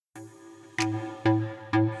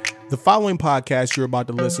The following podcast you're about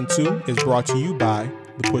to listen to is brought to you by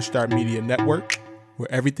the Push Start Media Network, where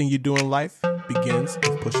everything you do in life begins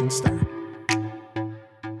with pushing start.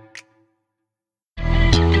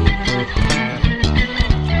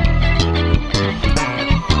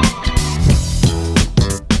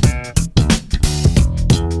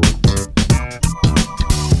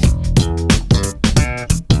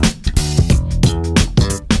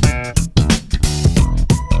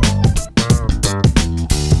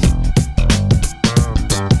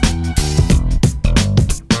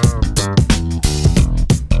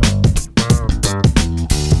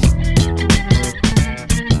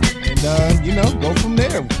 Go from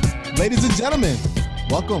there. Ladies and gentlemen,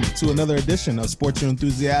 welcome to another edition of Sports Your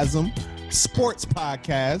Enthusiasm Sports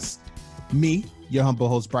Podcast. Me, your humble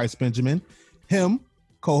host, Bryce Benjamin. Him,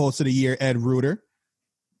 co-host of the year, Ed Reuter.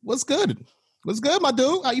 What's good? What's good, my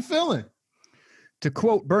dude? How you feeling? To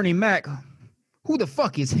quote Bernie Mac, who the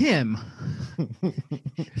fuck is him?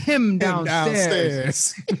 Him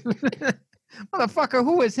downstairs. Motherfucker,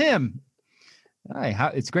 who is him?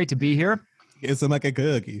 Hi, it's great to be here. It's like a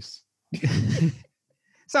cookies.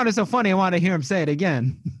 Sounded so funny. I want to hear him say it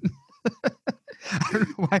again.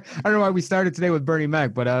 I don't know why we started today with Bernie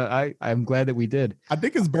Mac, but I'm glad that we did. I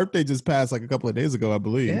think his birthday just passed like a couple of days ago, I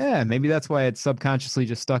believe. Yeah, maybe that's why it's subconsciously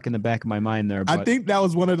just stuck in the back of my mind there. But I think that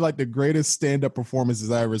was one of like the greatest stand-up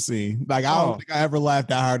performances I ever seen. Like I don't think I ever laughed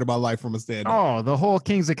that hard in my life from a stand-up. Oh, the whole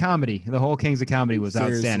Kings of Comedy. The whole Kings of Comedy was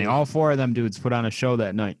outstanding. All four of them dudes put on a show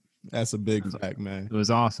that night. That's a big fact, man. It was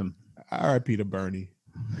awesome. R.I.P. to Bernie.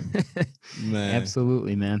 Man.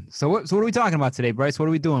 Absolutely, man. So what are we talking about today, Bryce? What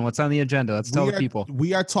are we doing? What's on the agenda? Let's tell the people.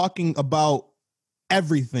 We are talking about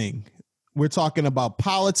everything. We're talking about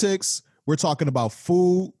politics. We're talking about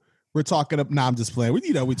food. We're talking about, I'm just playing.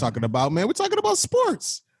 We're talking about, man. We're talking about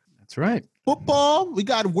sports. That's right. Football. We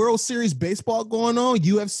got World Series baseball going on.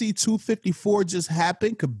 UFC 254 just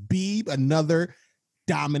happened. Khabib, another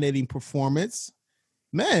dominating performance.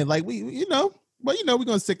 Man, like we're going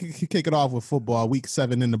to kick it off with football. Week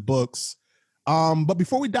 7 in the books. But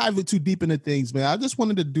before we dive too deep into things, man, I just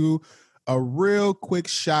wanted to do a real quick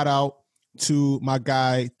shout out to my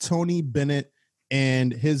guy, Tony Bennett,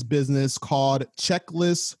 and his business called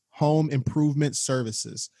Checklist Home Improvement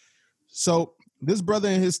Services. So this brother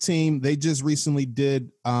and his team, they just recently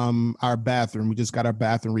did our bathroom. We just got our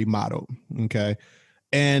bathroom remodeled. Okay.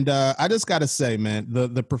 And I just got to say, man,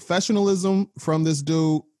 the professionalism from this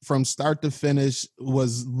dude from start to finish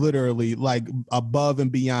was literally like above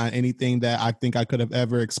and beyond anything that I think I could have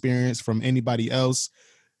ever experienced from anybody else.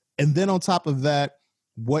 And then on top of that,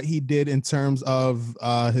 what he did in terms of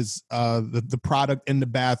the product in the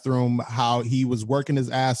bathroom, how he was working his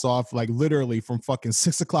ass off, like literally from fucking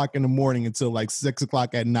 6 o'clock in the morning until like 6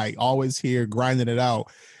 o'clock at night, always here grinding it out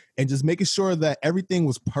and just making sure that everything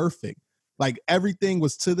was perfect. Like everything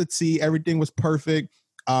was to the T, everything was perfect.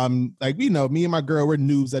 Me and my girl, we're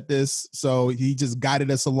noobs at this. So he just guided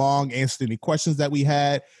us along, answered any questions that we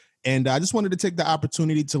had. And I just wanted to take the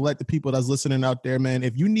opportunity to let the people that's listening out there, man,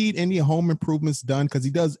 if you need any home improvements done, because he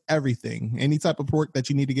does everything, any type of work that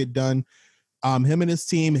you need to get done, him and his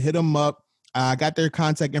team, hit him up. I got their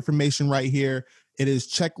contact information right here. It is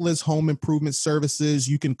Checklist Home Improvement Services.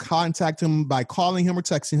 You can contact him by calling him or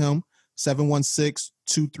texting him,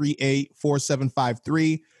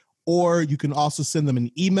 716-238-4753. Or you can also send them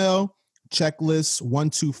an email,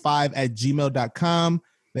 checklist125@gmail.com.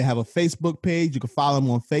 They have a Facebook page. You can follow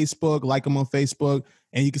them on Facebook, like them on Facebook,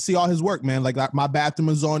 and you can see all his work, man. Like my bathroom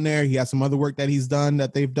is on there. He has some other work that he's done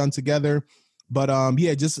that they've done together. But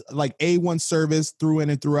just like A1 service through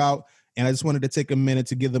in and throughout. And I just wanted to take a minute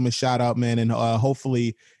to give them a shout out, man. And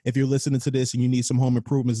hopefully if you're listening to this and you need some home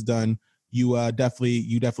improvements done, you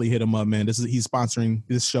definitely hit him up, man. He's sponsoring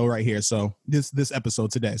this show right here. So this episode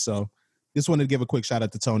today. So just wanted to give a quick shout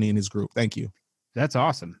out to Tony and his group. Thank you. That's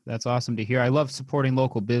awesome. That's awesome to hear. I love supporting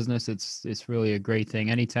local business. It's really a great thing.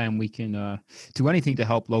 Anytime we can do anything to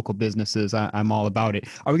help local businesses, I'm all about it.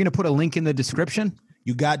 Are we going to put a link in the description?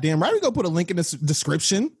 You goddamn right. We go put a link in the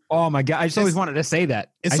description. Oh my God. I just always wanted to say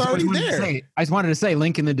that. It's already there. I just wanted to say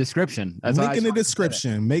link in the description. Link in the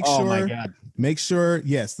description. Make sure.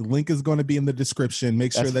 Yes, the link is going to be in the description.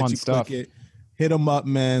 Make sure that you click it. Hit them up,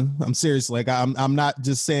 man. I'm serious. Like I'm not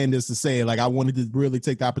just saying this to say it. Like I wanted to really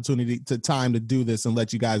take the opportunity to do this and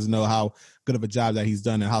let you guys know how good of a job that he's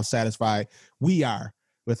done and how satisfied we are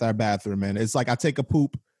with our bathroom, man. It's like I take a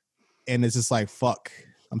poop and it's just like, fuck,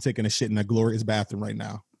 I'm taking a shit in a glorious bathroom right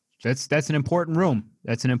now. That's an important room.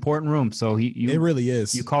 That's an important room. So it really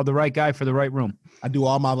is. You called the right guy for the right room. I do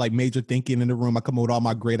all my like major thinking in the room. I come up with all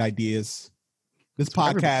my great ideas. This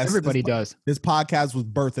podcast, everybody does. This podcast was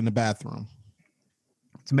birthed in the bathroom.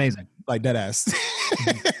 It's amazing. Like dead ass.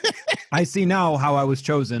 I see now how I was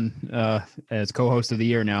chosen as co-host of the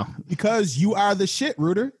year now. Because you are the shit,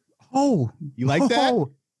 Rooter. Oh, you like that?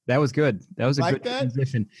 That was good. That was a like good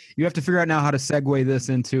transition. You have to figure out now how to segue this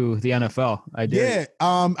into the NFL. I did.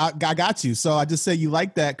 Yeah, I got you. So I just say you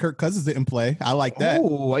like that. Kirk Cousins didn't play. I like that.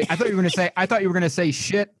 Oh, I thought you were gonna say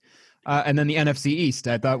shit. And then the NFC East.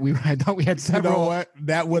 I thought we had several. You know what?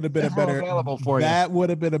 That would have been a better available for you. That would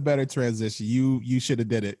have been a better transition. You should have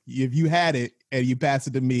did it. If you had it and you passed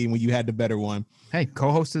it to me when you had the better one. Hey,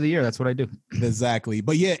 co-host of the year. That's what I do. Exactly.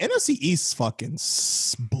 But yeah, NFC East fucking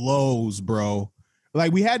blows, bro.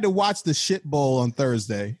 Like we had to watch the shit bowl on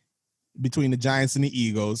Thursday between the Giants and the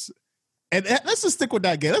Eagles. And let's just stick with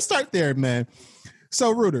that game. Let's start there, man.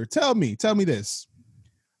 So Rooter, tell me this.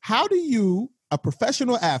 How do you, a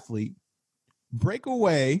professional athlete, break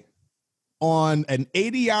away on an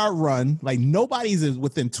 80-yard run, like nobody's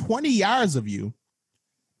within 20 yards of you,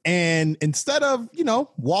 and instead of,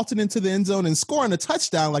 waltzing into the end zone and scoring a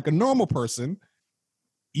touchdown like a normal person,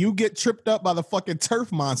 you get tripped up by the fucking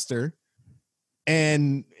turf monster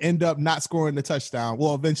and end up not scoring the touchdown?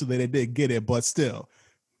 Well, eventually they did get it, but still.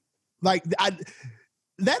 Like,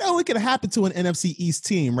 that only could happen to an NFC East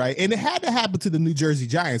team, right? And it had to happen to the New Jersey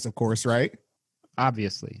Giants, of course, right?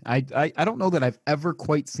 Obviously. I don't know that I've ever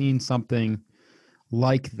quite seen something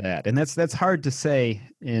like that. And that's hard to say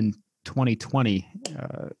in 2020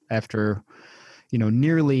 after,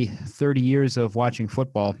 nearly 30 years of watching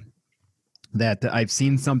football, that I've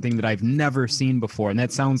seen something that I've never seen before. And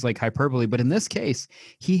that sounds like hyperbole, but in this case,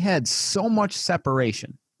 he had so much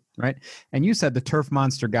separation, right? And you said the turf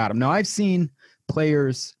monster got him. Now, I've seen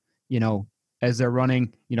players, as they're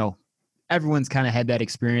running, everyone's kind of had that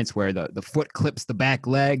experience where the foot clips the back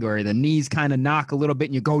leg or the knees kind of knock a little bit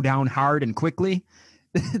and you go down hard and quickly.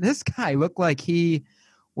 This guy looked like he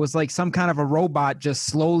was like some kind of a robot just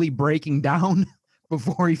slowly breaking down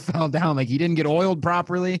before he fell down. Like he didn't get oiled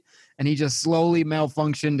properly and he just slowly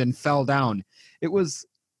malfunctioned and fell down. It was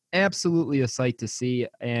absolutely a sight to see.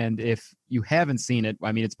 And if you haven't seen it,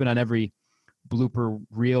 I mean, it's been on every blooper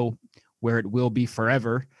reel where it will be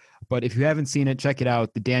forever. But if you haven't seen it, check it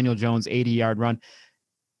out. The Daniel Jones 80-yard run.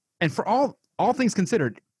 And for all things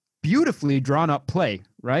considered, beautifully drawn up play,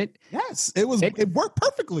 right? Yes, it worked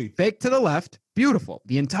perfectly. Fake to the left. Beautiful.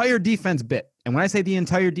 The entire defense bit. And when I say the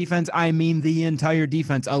entire defense, I mean the entire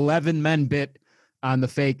defense. 11 men bit on the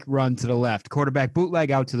fake run to the left. Quarterback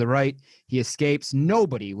bootleg out to the right. He escapes.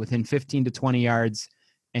 Nobody within 15 to 20 yards.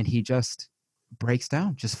 And he just breaks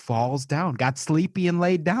down, just falls down, got sleepy and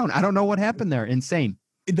laid down. I don't know what happened there. Insane.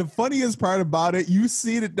 The funniest part about it, you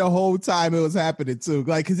seen it the whole time it was happening too.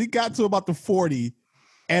 Like, cause he got to about the 40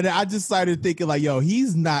 and I just started thinking like, yo,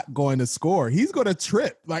 he's not going to score. He's going to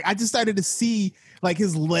trip. Like, I just started to see like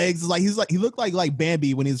his legs, he looked like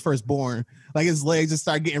Bambi when he was first born. Like his legs just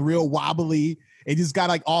started getting real wobbly. It just got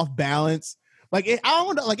like off balance. Like, I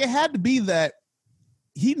don't know. Like it had to be that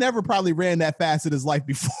he never probably ran that fast in his life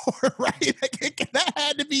before, right? Like that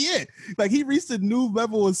had to be it. Like he reached a new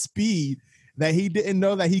level of speed that he didn't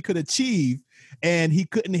know that he could achieve, and he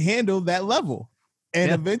couldn't handle that level.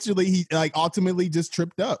 And eventually he ultimately just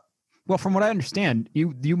tripped up. Well, from what I understand,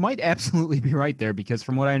 you might absolutely be right there, because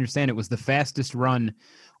from what I understand, it was the fastest run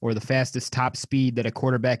or the fastest top speed that a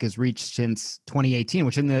quarterback has reached since 2018,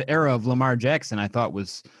 which in the era of Lamar Jackson, I thought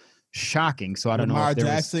was shocking. So I don't know if there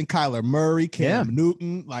Jackson, Kyler Murray, Cam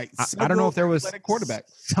Newton, I don't know if there was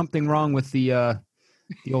something wrong with the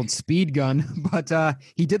old speed gun, but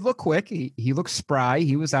he did look quick. He looked spry.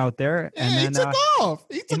 He was out there, and then he took off.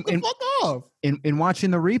 He took the fuck off. In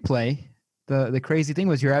watching the replay, the crazy thing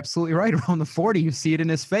was, you're absolutely right. Around the 40, you see it in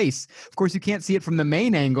his face. Of course, you can't see it from the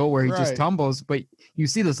main angle where he just tumbles, but you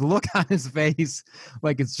see this look on his face,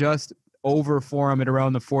 like it's just over for him at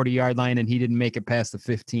around the 40-yard line, and he didn't make it past the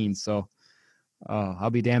 15. So I'll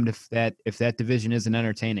be damned if that division isn't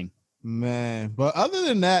entertaining. Man, but other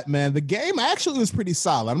than that, man, the game actually was pretty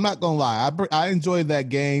solid. I'm not gonna lie, I enjoyed that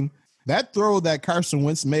game. That throw that Carson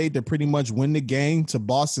Wentz made to pretty much win the game to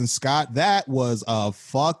Boston Scott, that was a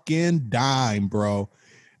fucking dime, bro.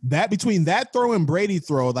 That between that throw and Brady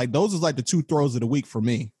throw, like those is like the two throws of the week for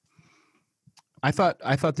me. I thought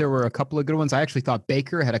there were a couple of good ones. I actually thought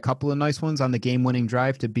Baker had a couple of nice ones on the game-winning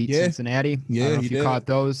drive to beat Cincinnati. Yeah, I don't know if you caught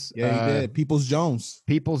those. Yeah, he did. Peoples Jones,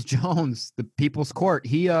 the People's Court.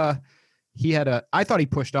 He had I thought he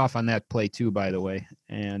pushed off on that play too, by the way.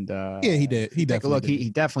 And yeah, he did. He definitely did. He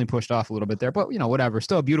definitely pushed off a little bit there, but whatever.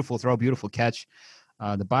 Still a beautiful throw, beautiful catch.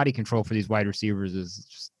 The body control for these wide receivers is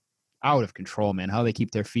just out of control, man. How they keep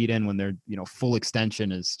their feet in when they're full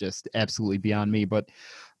extension is just absolutely beyond me. But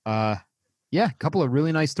yeah, a couple of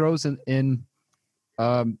really nice throws in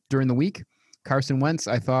during the week. Carson Wentz,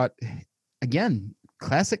 I thought, again,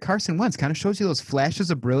 classic Carson Wentz, kind of shows you those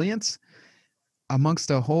flashes of brilliance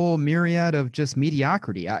amongst a whole myriad of just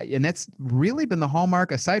mediocrity. And that's really been the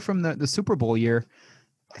hallmark, aside from the Super Bowl year.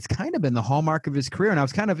 It's kind of been the hallmark of his career. And I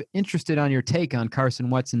was kind of interested on your take on Carson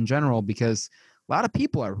Wentz in general, because a lot of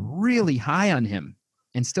people are really high on him.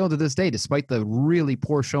 And still to this day, despite the really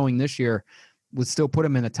poor showing this year, would still put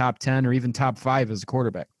him in the top 10 or even top 5 as a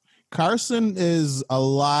quarterback. Carson is a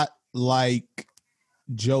lot like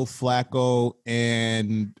Joe Flacco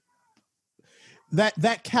and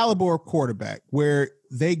that caliber of quarterback, where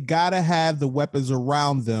they got to have the weapons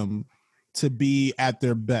around them to be at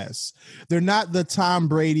their best. They're not the Tom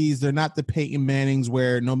Brady's, they're not the Peyton Mannings,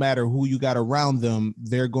 where no matter who you got around them,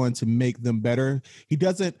 they're going to make them better. He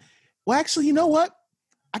doesn't. Well, actually, you know what?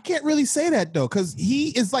 I can't really say that, though, because he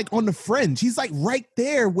is like on the fringe. He's like right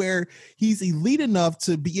there where he's elite enough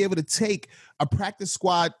to be able to take a practice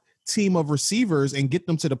squad team of receivers and get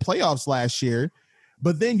them to the playoffs last year.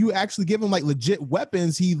 But then you actually give him like legit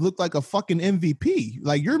weapons. He looked like a fucking MVP.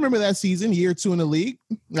 Like, you remember that season, year 2 in the league?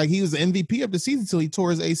 Like, he was the MVP of the season until he tore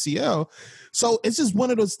his ACL. So it's just one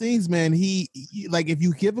of those things, man. He like, if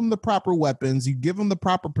you give him the proper weapons, you give him the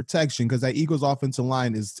proper protection, because that Eagles offensive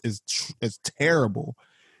line is terrible.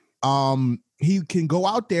 He can go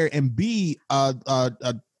out there and be a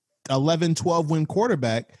 11, 12 win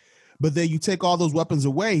quarterback. But then you take all those weapons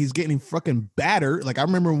away, he's getting fucking battered. Like, I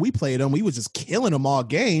remember when we played him, we was just killing him all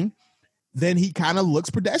game. Then he kind of looks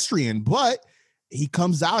pedestrian, but he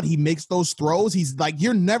comes out, he makes those throws. He's like,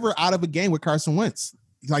 you're never out of a game with Carson Wentz.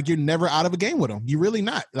 Like, you're never out of a game with him. You're really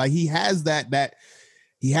not. Like, he has that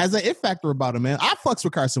he has that it factor about him, man. I fucks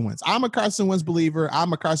with Carson Wentz. I'm a Carson Wentz believer.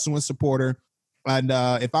 I'm a Carson Wentz supporter. And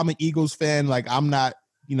if I'm an Eagles fan, like, I'm not,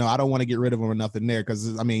 I don't want to get rid of him or nothing there,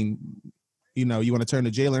 because, I mean, you want to turn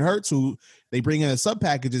to Jalen Hurts, who they bring in as sub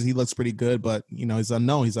packages. He looks pretty good, but he's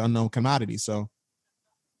unknown. He's an unknown commodity. So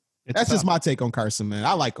that's tough. Just my take on Carson, man.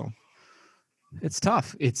 I like him. It's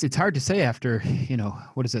tough. It's hard to say after,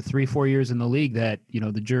 what is it, 3-4 years in the league that,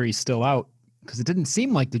 the jury's still out, because it didn't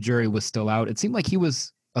seem like the jury was still out. It seemed like he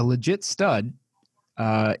was a legit stud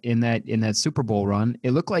in that Super Bowl run.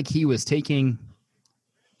 It looked like he was taking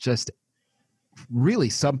just really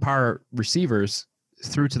subpar receivers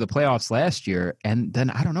through to the playoffs last year. And then,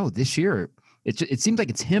 I don't know, this year, it seems like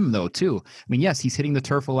it's him, though, too. I mean, yes, he's hitting the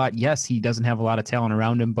turf a lot. Yes, he doesn't have a lot of talent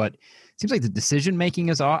around him, but it seems like the decision-making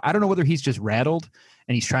is off. I don't know whether he's just rattled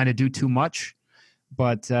and he's trying to do too much,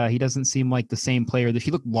 but he doesn't seem like the same player. That he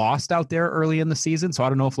looked lost out there early in the season. So I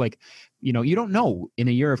don't know if, you don't know in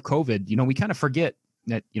a year of COVID, we kind of forget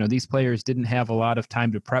that, these players didn't have a lot of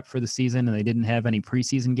time to prep for the season and they didn't have any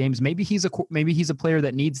preseason games. Maybe he's a player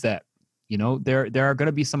that needs that. There are going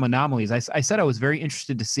to be some anomalies. I said I was very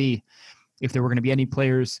interested to see if there were going to be any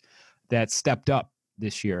players that stepped up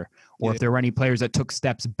this year, or if there were any players that took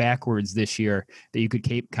steps backwards this year that you could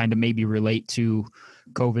kind of maybe relate to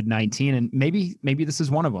COVID-19. And maybe this is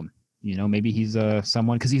one of them. Maybe he's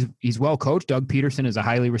someone, because he's well coached. Doug Peterson is a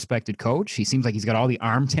highly respected coach. He seems like he's got all the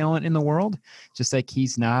arm talent in the world, just like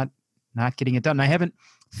he's not getting it done. And I haven't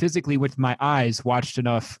physically with my eyes watched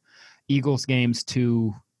enough Eagles games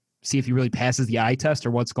to see if he really passes the eye test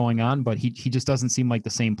or what's going on, but he just doesn't seem like the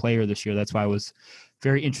same player this year. That's why I was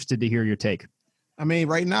very interested to hear your take. I mean,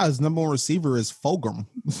 right now his number one receiver is Fulgham.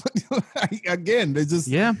 Again, it's just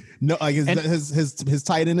his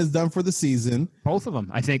tight end is done for the season. Both of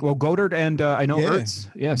them, I think. Well, Goddard and I know Ertz.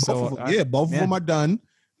 Yeah, both of them are done.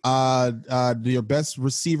 Your best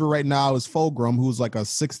receiver right now is Fulgham, who's like a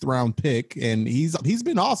 6th round pick, and he's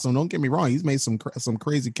been awesome. Don't get me wrong; he's made some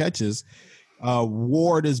crazy catches.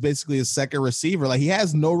 Ward is basically a second receiver. Like, he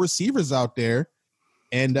has no receivers out there.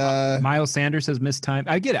 And Miles Sanders has missed time.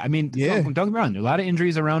 I get it. I mean, don't get me wrong. There are a lot of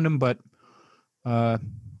injuries around him, but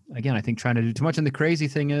again, I think trying to do too much. And the crazy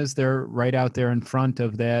thing is they're right out there in front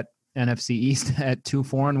of that NFC East at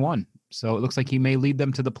 2-4-1. So it looks like he may lead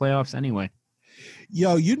them to the playoffs anyway.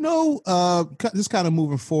 Yo, just kind of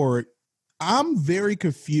moving forward, I'm very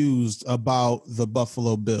confused about the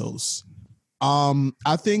Buffalo Bills.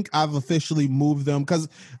 I think I've officially moved them because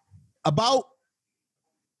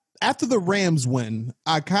after the Rams win,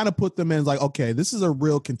 I kind of put them in like, okay, this is a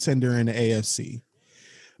real contender in the AFC.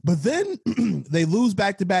 But then they lose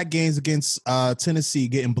back-to-back games against Tennessee,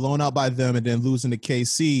 getting blown out by them, and then losing to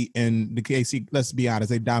KC. And the KC, let's be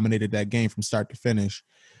honest, they dominated that game from start to finish.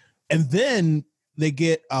 And then they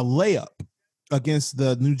get a layup against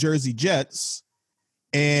the New Jersey Jets.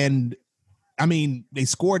 And, I mean, they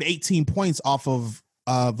scored 18 points off of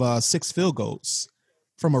 6 field goals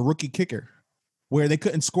from a rookie kicker. where they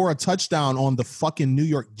couldn't score a touchdown on the fucking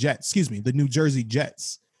the New Jersey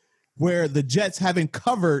Jets, where the Jets haven't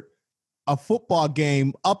covered a football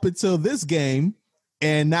game up until this game,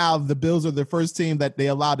 and now the Bills are the first team that they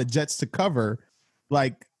allow the Jets to cover.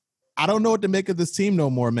 Like, I don't know what to make of this team no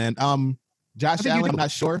more, man. Josh Allen, I'm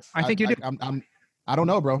not sure. I think you do. I don't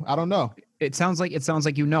know, bro. I don't know. It sounds like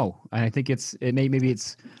you know, and I think maybe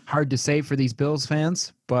it's hard to say for these Bills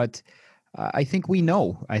fans, but I think we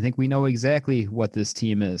know. I think we know exactly what this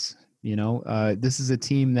team is. You know, this is a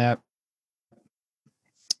team that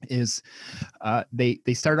is they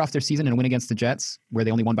started off their season and win against the Jets, where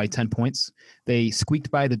they only won by 10 points. They squeaked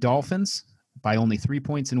by the Dolphins by only 3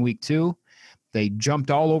 points in week 2. They jumped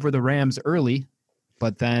all over the Rams early,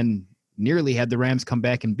 but then nearly had the Rams come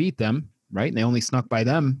back and beat them, right? And they only snuck by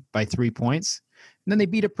them by 3 points. And then they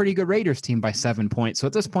beat a pretty good Raiders team by 7 points. So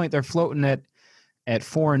at this point, they're floating at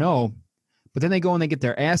 4-0. But then they go and they get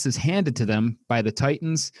their asses handed to them by the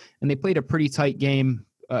Titans, and they played a pretty tight game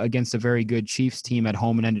against a very good Chiefs team at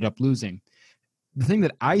home and ended up losing. The thing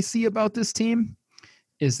that I see about this team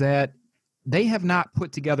is that they have not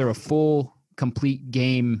put together a full, complete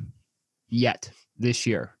game yet this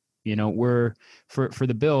year. You know, we're for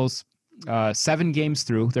the Bills, 7 games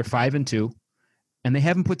through, they're 5-2, and they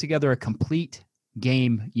haven't put together a complete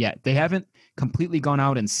game yet. They haven't completely gone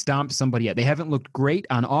out and stomped somebody yet. They haven't looked great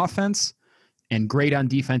on offense and great on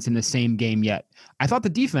defense in the same game yet. I thought the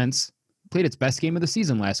defense played its best game of the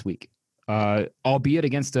season last week, albeit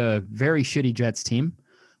against a very shitty Jets team,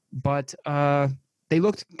 but they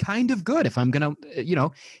looked kind of good. If I'm going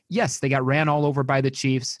to, yes, they got ran all over by the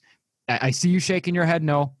Chiefs. I see you shaking your head.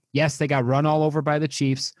 No. Yes, they got run all over by the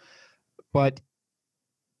Chiefs, but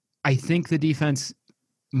I think the defense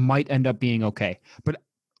might end up being okay. But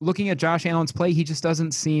looking at Josh Allen's play, he just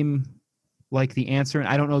doesn't seem like the answer. And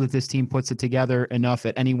I don't know that this team puts it together enough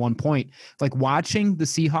at any one point. Like watching the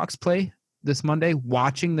Seahawks play this Monday,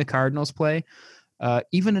 watching the Cardinals play,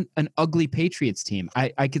 even an ugly Patriots team,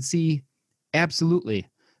 I could see absolutely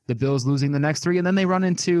the Bills losing the next 3. And then they run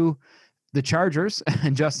into the Chargers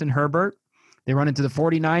and Justin Herbert. They run into the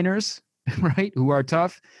 49ers, right, who are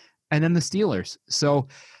tough, and then the Steelers. So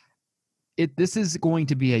this is going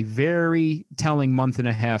to be a very telling month and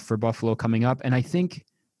a half for Buffalo coming up. And I think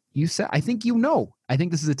I think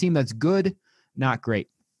this is a team that's good, not great.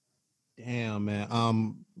 Damn,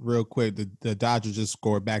 man. Real quick, the Dodgers just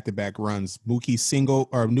scored back-to-back runs. Mookie single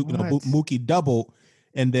or Mookie double,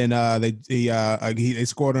 and then they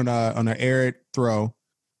scored on an errant throw,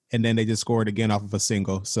 and then they just scored again off of a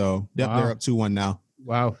single. So they're up 2-1 now.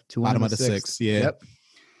 Wow, 2-1 bottom of the 6th. Yeah. Yep.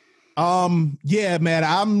 Yeah, man.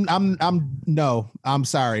 I'm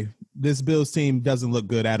sorry. This Bills team doesn't look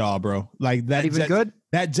good at all, bro. Like that. Not even good.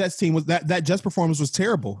 That Jets team that Jets performance was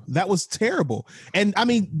terrible. That was terrible. And I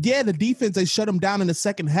mean, yeah, the defense, they shut them down in the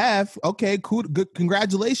second half. Okay, cool. Good.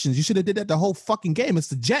 Congratulations. You should have did that the whole fucking game. It's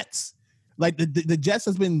the Jets. Like the Jets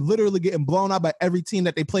has been literally getting blown out by every team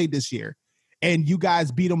that they played this year. And you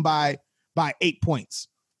guys beat them by 8 points.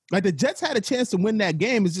 Like the Jets had a chance to win that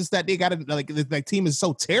game. It's just that they got that team is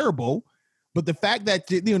so terrible. But the fact that,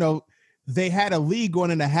 they had a lead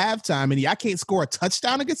going into halftime and I can't score a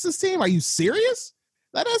touchdown against this team. Are you serious?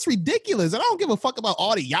 That's ridiculous. And I don't give a fuck about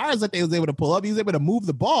all the yards that they was able to pull up. He was able to move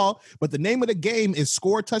the ball, but the name of the game is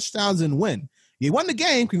score touchdowns and win. You won the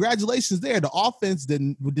game. Congratulations there. The offense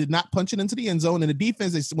did not punch it into the end zone, and the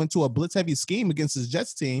defense, they went to a blitz-heavy scheme against this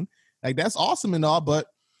Jets team. Like, that's awesome and all, but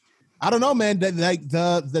I don't know, man. Like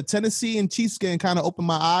the Tennessee and Chiefs game kind of opened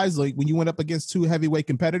my eyes. Like when you went up against 2 heavyweight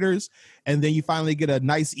competitors, and then you finally get a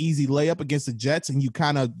nice, easy layup against the Jets, and you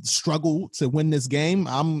kind of struggle to win this game.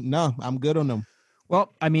 I'm good on them.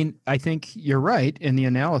 Well, I mean, I think you're right in the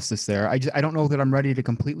analysis there. I don't know that I'm ready to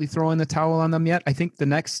completely throw in the towel on them yet. I think the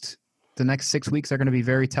next 6 weeks are going to be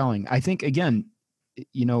very telling. I think, again,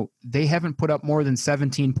 they haven't put up more than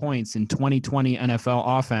 17 points in 2020 NFL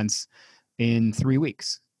offense in 3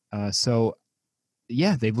 weeks. So,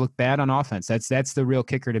 yeah, they've looked bad on offense. That's the real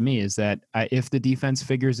kicker to me, is that if the defense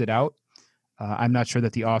figures it out, I'm not sure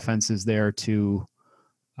that the offense is there to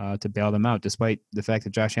bail them out, despite the fact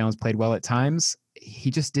that Josh Allen's played well at times.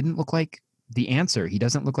 He just didn't look like the answer. He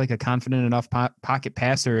doesn't look like a confident enough pocket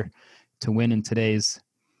passer to win in today's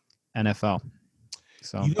NFL.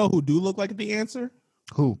 So, you know who do look like the answer?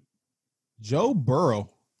 Who? Joe Burrow.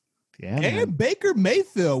 Yeah. And man. Baker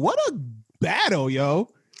Mayfield. What a battle, yo.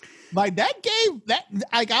 Like that game,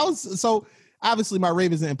 so obviously my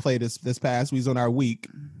Ravens didn't play this past. We was on our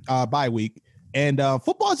bye week. And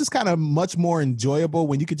football is just kind of much more enjoyable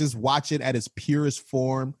when you could just watch it at its purest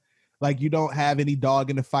form. Like you don't have any dog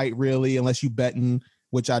in the fight really, unless you betting,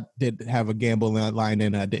 which I did have a gamble line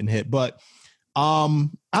and I didn't hit. But I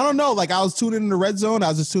don't know. Like I was tuning in the red zone. I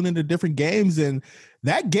was just tuning into different games, and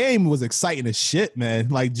that game was exciting as shit, man.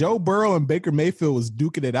 Like Joe Burrow and Baker Mayfield was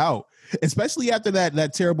duking it out, especially after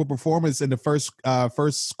that terrible performance in the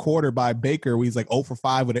first quarter by Baker, where he's like 0 for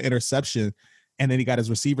 5 with an interception, and then he got his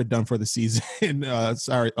receiver done for the season.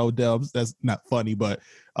 Sorry, Odell. That's not funny, but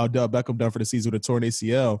Odell Beckham done for the season with a torn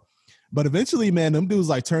ACL. But eventually, man, them dudes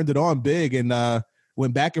like turned it on big and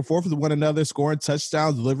went back and forth with one another, scoring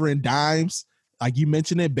touchdowns, delivering dimes. Like you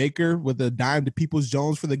mentioned it, Baker with a dime to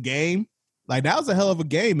Peoples-Jones for the game. Like that was a hell of a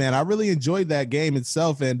game, man. I really enjoyed that game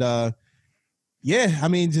itself. And yeah, I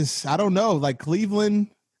mean, just I don't know. Like Cleveland,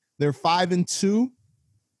 they're 5-2.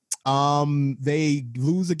 They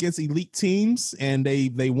lose against elite teams and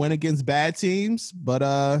they win against bad teams, but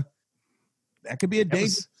that could be a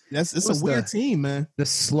danger. It's a weird team, man. The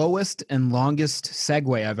slowest and longest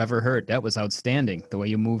segue I've ever heard. That was outstanding. The way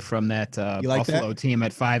you moved from that Buffalo team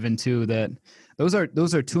at 5-2. That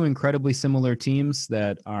those are two incredibly similar teams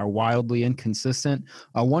that are wildly inconsistent.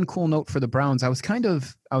 One cool note for the Browns. I was kind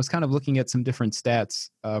of looking at some different stats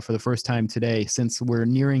for the first time today, since we're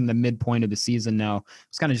nearing the midpoint of the season now. I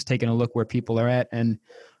was kind of just taking a look where people are at, and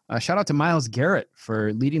shout out to Myles Garrett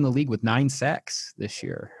for leading the league with 9 sacks this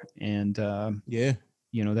year. And yeah.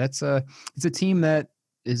 You know, it's a team that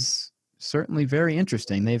is certainly very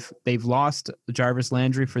interesting. They've lost Jarvis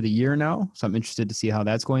Landry for the year now, so I'm interested to see how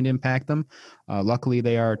that's going to impact them. Luckily,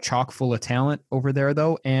 they are chock full of talent over there,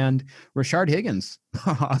 though. And Rashard Higgins,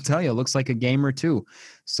 I'll tell you, looks like a game or two.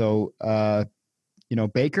 So,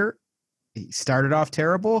 Baker, he started off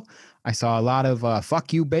terrible. I saw a lot of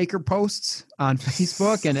fuck you Baker posts on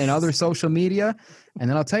Facebook and other social media. And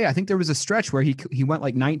then I'll tell you, I think there was a stretch where he went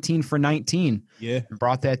like 19 for 19. Yeah. And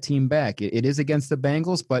brought that team back. It is against the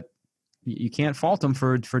Bengals, but you can't fault him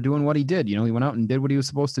for doing what he did. You know, he went out and did what he was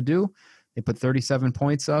supposed to do. They put 37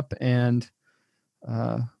 points up, and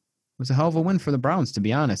it was a hell of a win for the Browns, to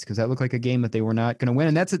be honest, because that looked like a game that they were not going to win.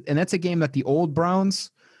 And that's a game that the old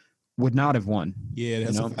Browns would not have won. Yeah,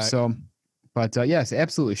 that's a fact. So, but yes,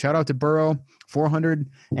 absolutely. Shout out to Burrow,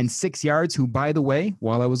 406 yards, who, by the way,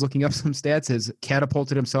 while I was looking up some stats, has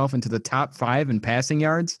catapulted himself into the top 5 in passing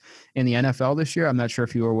yards in the NFL this year. I'm not sure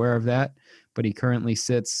if you were aware of that, but he currently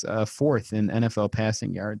sits 4th in NFL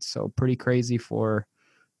passing yards. So pretty crazy for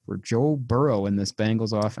Joe Burrow in this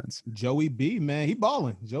Bengals offense. Joey B, man, he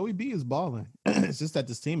balling. Joey B is balling. It's just that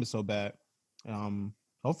this team is so bad.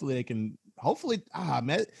 Hopefully they can.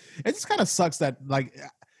 Man, it just kind of sucks that like.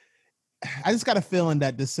 I just got a feeling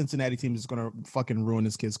that this Cincinnati team is going to fucking ruin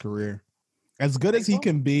this kid's career. As good as he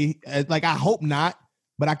can be, like I hope not,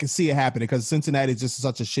 but I can see it happening because Cincinnati is just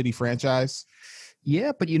such a shitty franchise.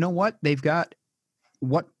 Yeah, but you know what? They've got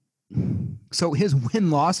so his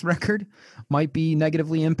win-loss record might be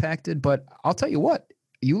negatively impacted, but I'll tell you what,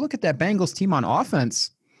 you look at that Bengals team on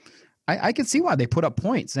offense, I can see why they put up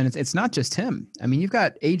points, and it's not just him. I mean, you've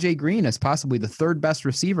got AJ Green as possibly the 3rd best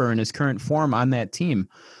receiver in his current form on that team.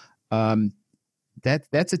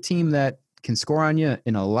 That's a team that can score on you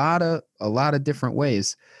in a lot of different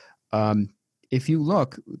ways. If you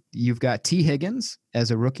look, you've got T. Higgins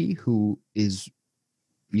as a rookie who is,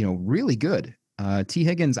 really good. T.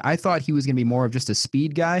 Higgins, I thought he was going to be more of just a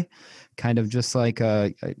speed guy, kind of just like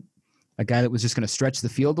a guy that was just going to stretch the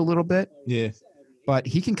field a little bit. Yeah. But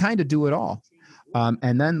he can kind of do it all.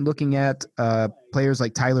 And then looking at players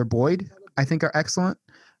like Tyler Boyd, I think are excellent.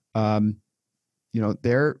 They're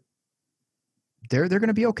going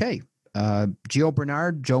to be okay. Gio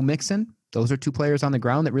Bernard, Joe Mixon, those are 2 players on the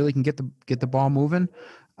ground that really can get the ball moving.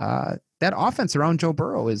 That offense around Joe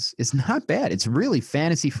Burrow is not bad. It's really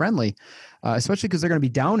fantasy friendly, especially because they're going to be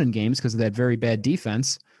down in games because of that very bad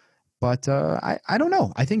defense. But I don't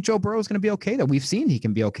know. I think Joe Burrow is going to be okay. That we've seen he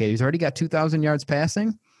can be okay. He's already got 2,000 yards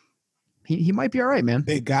passing. He might be all right, man.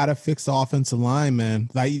 They gotta fix the offensive line, man.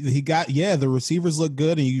 Like the receivers look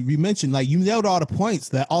good, and you mentioned like you nailed all the points.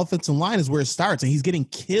 That offensive line is where it starts, and he's getting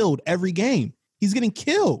killed every game. He's getting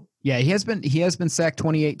killed. Yeah, he has been sacked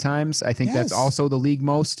 28 times. I think that's also the league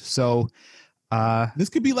most. So this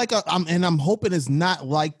could be like I'm hoping it's not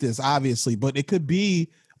like this, obviously, but it could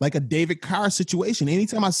be like a David Carr situation.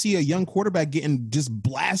 Anytime I see a young quarterback getting just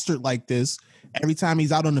blasted like this, every time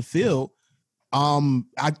he's out on the field.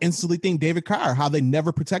 I instantly think David Carr, how they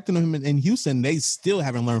never protected him in Houston. They still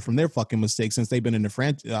haven't learned from their fucking mistakes since they've been in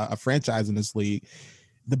a franchise in this league.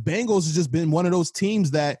 The Bengals has just been one of those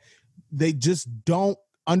teams that they just don't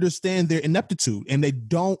understand their ineptitude and they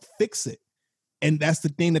don't fix it. And that's the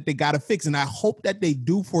thing that they got to fix. And I hope that they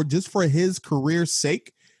do for his career's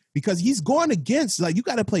sake, because he's going against, like, you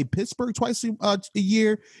got to play Pittsburgh twice a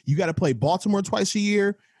year. You got to play Baltimore twice a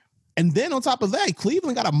year. And then on top of that,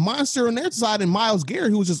 Cleveland got a monster on their side in Myles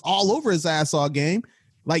Garrett, who was just all over his ass all game.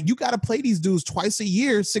 Like, you got to play these dudes twice a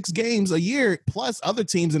year, 6 games a year, plus other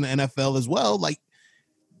teams in the NFL as well. Like,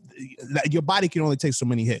 your body can only take so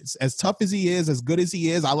many hits. As tough as he is, as good as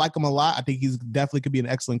he is, I like him a lot. I think he's definitely could be an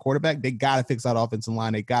excellent quarterback. They got to fix that offensive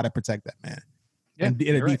line. They got to protect that man. Yeah, and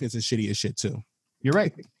their defense is shitty as shit too. You're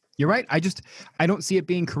right. You're right. I don't see it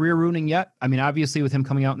being career ruining yet. I mean, obviously with him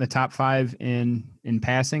coming out in the top 5 in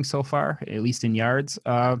passing so far, at least in yards,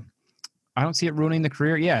 I don't see it ruining the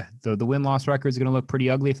career. Yeah, the win-loss record is going to look pretty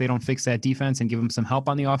ugly if they don't fix that defense and give them some help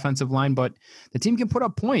on the offensive line. But the team can put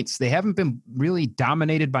up points. They haven't been really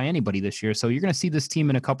dominated by anybody this year. So you're going to see this team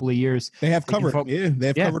in a couple of years. They have covered. They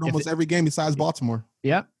have covered almost every game besides Baltimore.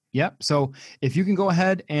 Yeah. So if you can go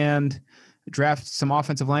ahead and draft some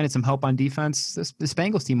offensive line and some help on defense, this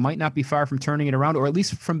Bengals team might not be far from turning it around, or at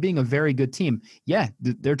least from being a very good team. Yeah,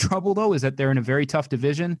 their trouble, though, is that they're in a very tough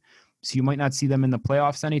division. So you might not see them in the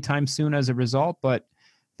playoffs anytime soon as a result, but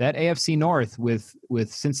that AFC North with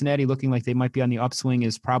Cincinnati looking like they might be on the upswing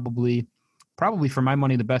is probably for my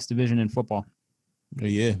money the best division in football.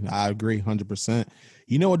 Yeah, I agree 100%.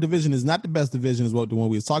 You know what division is not the best division is what the one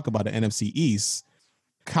we was talking about, the NFC East.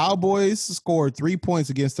 Cowboys scored 3 points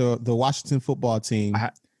against the Washington football team.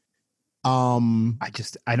 I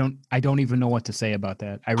don't even know what to say about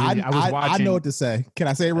that. I was watching. I know what to say. Can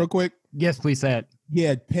I say it real quick? Yes, please say it.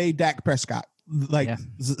 Yeah, pay Dak Prescott.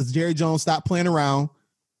 Jerry Jones stopped playing around.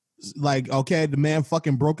 Like, okay, the man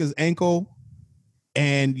fucking broke his ankle,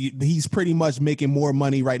 and he's pretty much making more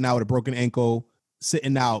money right now with a broken ankle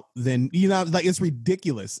sitting out than, like, it's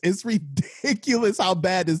ridiculous. It's ridiculous how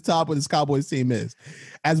bad this top of this Cowboys team is.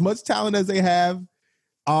 As much talent as they have,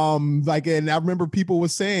 and I remember people were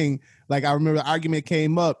saying, like, I remember the argument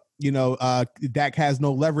came up, Dak has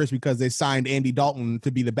no leverage because they signed Andy Dalton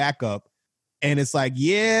to be the backup. And it's like,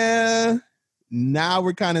 yeah, now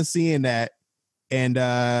we're kind of seeing that. And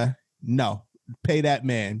no, pay that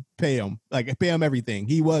man, pay him everything.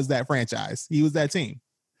 He was that franchise. He was that team.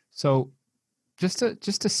 So just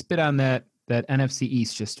to spit on that NFC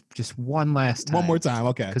East just one last time. One more time,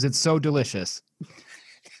 okay. Because it's so delicious.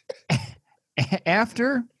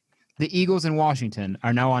 After the Eagles and Washington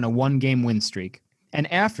are now on a 1-game win streak,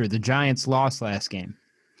 and after the Giants lost last game,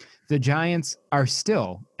 the Giants are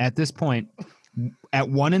still, at this point, at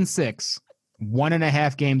 1-6,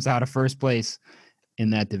 1.5 games out of first place in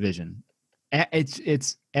that division.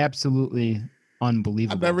 It's absolutely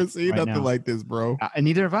unbelievable. I've never seen nothing like this, bro.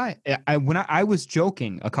 Neither have I. When I was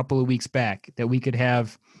joking a couple of weeks back that we could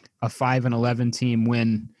have a 5-11 team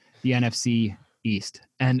win the NFC East,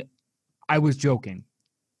 and I was joking,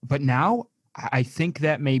 but now I think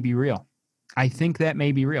that may be real. I can't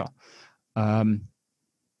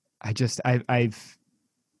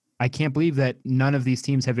believe that none of these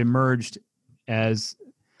teams have emerged as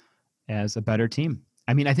a better team.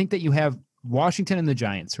 I mean, I think that you have Washington and the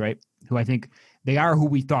Giants, right? Who I think they are who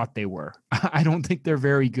we thought they were. I don't think they're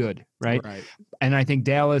very good, right? And I think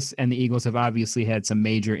Dallas and the Eagles have obviously had some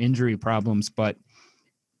major injury problems, but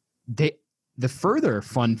the further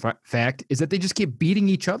fun fact is that they just keep beating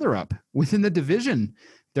each other up within the division.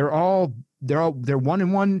 They're 1-1,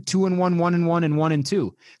 2-1, 1-1, and 1-2.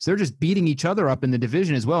 So they're just beating each other up in the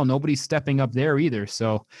division as well. Nobody's stepping up there either.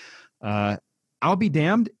 So I'll be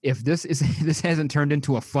damned if this hasn't turned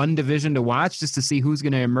into a fun division to watch, just to see who's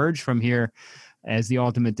going to emerge from here as the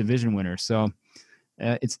ultimate division winner. So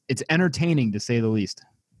it's entertaining to say the least.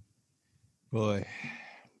 Boy.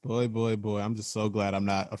 I'm just so glad I'm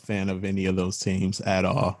not a fan of any of those teams at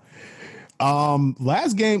all.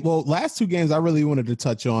 Last 2 games I really wanted to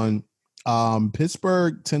touch on.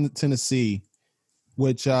 Pittsburgh, Tennessee,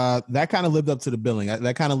 which that kind of lived up to the billing.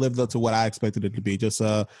 That kind of lived up to what I expected it to be. Just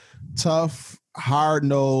a tough,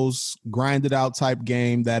 hard-nosed, grinded-out type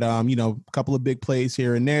game that, a couple of big plays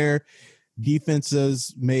here and there.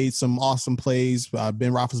 Defenses made some awesome plays.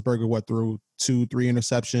 Ben Roethlisberger threw 2-3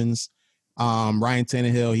 interceptions. Ryan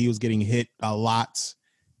Tannehill, he was getting hit a lot.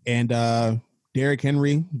 And Derrick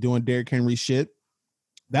Henry doing Derrick Henry shit.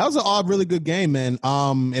 That was an really good game, man.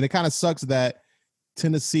 And it kind of sucks that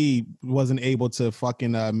Tennessee wasn't able to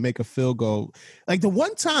fucking make a field goal. Like the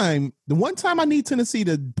one time I need Tennessee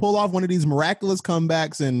to pull off one of these miraculous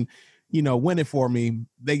comebacks and, win it for me,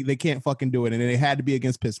 they can't fucking do it. And it had to be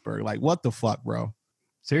against Pittsburgh. Like, what the fuck, bro?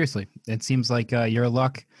 Seriously. It seems like your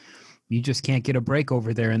luck. You just can't get a break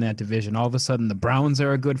over there in that division. All of a sudden, the Browns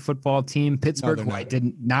are a good football team. Pittsburgh, who I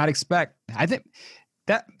did not expect. I think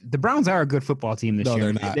that the Browns are a good football team this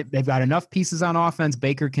year. They've got enough pieces on offense.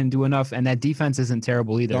 Baker can do enough, and that defense isn't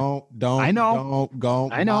terrible either. I know. Don't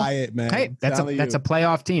buy it, man. Hey, that's a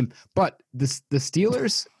playoff team. But the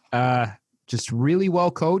Steelers Just really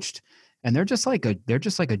well coached, and they're just like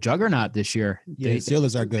a juggernaut this year. Yeah,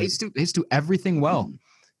 Steelers are good. They just do everything well.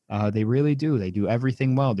 They really do. They do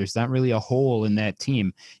everything well. There's not really a hole in that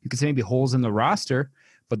team. You could say maybe holes in the roster,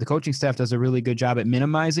 but the coaching staff does a really good job at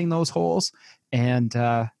minimizing those holes. And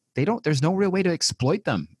there's no real way to exploit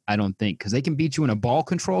them, I don't think, because they can beat you in a ball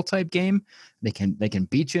control type game. They can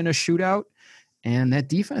beat you in a shootout, and that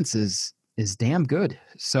defense is damn good.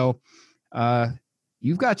 So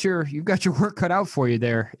you've got your work cut out for you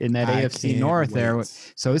there in that AFC North there.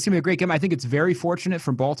 So it's gonna be a great game. I think it's very fortunate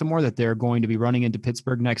for Baltimore that they're going to be running into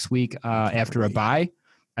Pittsburgh next week after a bye.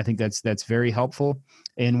 I think that's very helpful.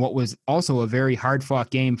 And what was also a very hard fought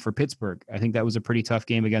game for Pittsburgh. I think that was a pretty tough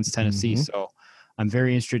game against Tennessee. Mm-hmm. So I'm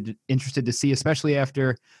very interested to see, especially after,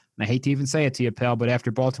 and I hate to even say it to you, pal, but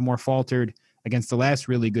after Baltimore faltered against the last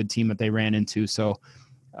really good team that they ran into. So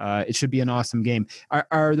it should be an awesome game.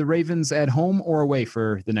 Are the Ravens at home or away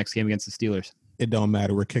for the next game against the Steelers? It don't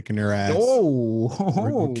matter. We're kicking their ass.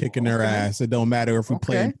 We're kicking their ass. It don't matter if we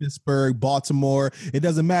play in Pittsburgh, Baltimore. It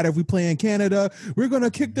doesn't matter if we play in Canada. We're going to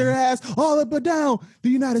kick their ass all up and down the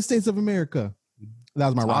United States of America. That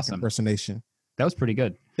was my rock impersonation. That was pretty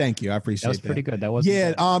good. Thank you. I appreciate that. Was pretty good. That was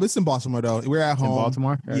it's in Baltimore though. We're at home. In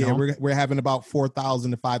Baltimore? We're having about 4,000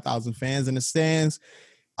 to 5,000 fans in the stands.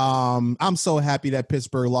 I'm so happy that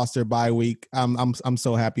Pittsburgh lost their bye week. I'm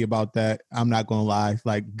so happy about that. I'm not gonna lie.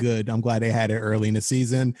 Like, good. I'm glad they had it early in the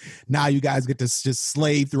season. Now you guys get to just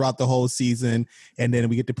slave throughout the whole season, and then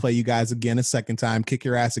we get to play you guys again a second time, kick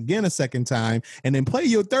your ass again a second time, and then play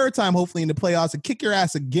you a third time, hopefully in the playoffs, and kick your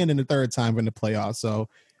ass again in the third time in the playoffs. So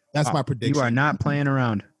that's my prediction. You are not playing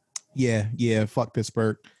around. Yeah. Fuck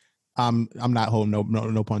Pittsburgh. I'm not holding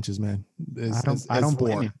no punches, man. I don't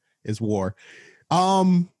blame you. It's war.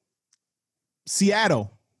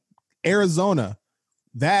 Seattle, Arizona,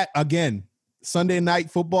 that again, Sunday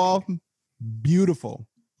night football, beautiful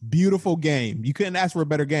game. You couldn't ask for a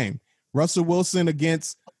better game. Russell Wilson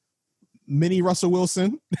against mini Russell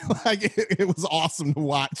Wilson. Like it was awesome to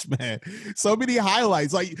watch, man. So many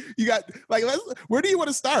highlights. Like you got where do you want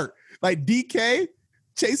to start? Like DK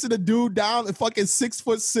chasing a dude down, a fucking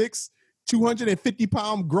 6'6",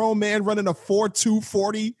 250-pound grown man running a 4.2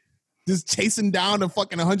 40. Just chasing down a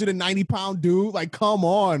fucking 190-pound dude. Like, come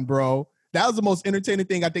on, bro. That was the most entertaining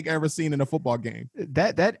thing I think I've ever seen in a football game.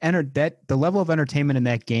 The level of entertainment in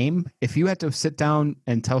that game, if you had to sit down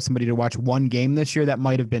and tell somebody to watch one game this year, that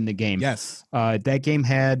might have been the game. Yes. That game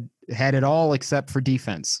had it all except for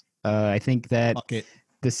defense. I think that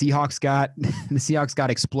the Seahawks got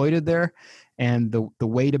exploited there, and the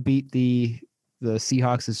way to beat the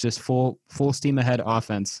Seahawks is just full steam ahead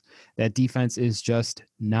offense. That defense is just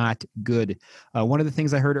not good. One of the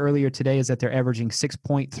things I heard earlier today is that they're averaging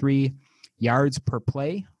 6.3 yards per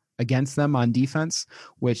play against them on defense,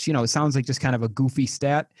 which, it sounds like just kind of a goofy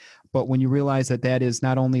stat. But when you realize that is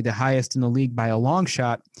not only the highest in the league by a long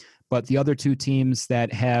shot, but the other two teams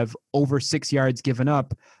that have over 6 yards given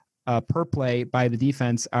up per play by the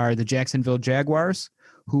defense are the Jacksonville Jaguars,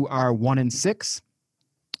 who are 1-6.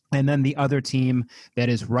 And then the other team that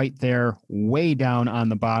is right there, way down on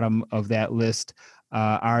the bottom of that list,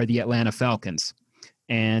 are the Atlanta Falcons.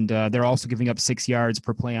 And they're also giving up 6 yards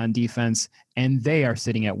per play on defense, and they are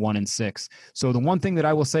sitting at 1-6. So the one thing that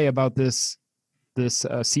I will say about this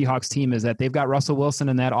Seahawks team is that they've got Russell Wilson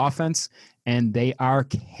in that offense, and they are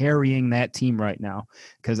carrying that team right now.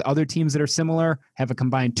 Because other teams that are similar have a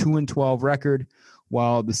combined 2-12 record,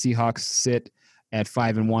 while the Seahawks sit at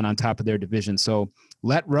 5-1 on top of their division. So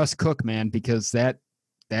let Russ cook, man, because that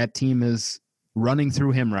team is running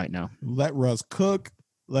through him right now. Let Russ cook.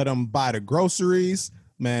 Let him buy the groceries,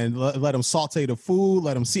 man. Let him saute the food.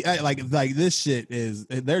 Let him see like this shit is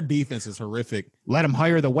their defense is horrific. Let him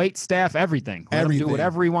hire the wait staff. Everything. Let him do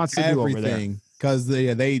whatever he wants to do over there. Because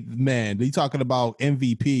they talking about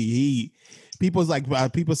MVP.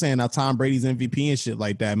 People saying now Tom Brady's MVP and shit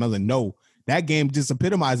like that. I was like, no. That game just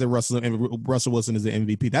epitomized that Russell Wilson is the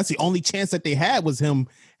MVP. That's the only chance that they had was him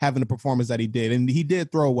having the performance that he did. And he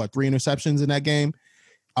did throw, 3 interceptions in that game?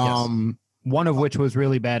 Yes. One of which was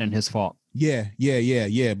really bad and his fault. Yeah.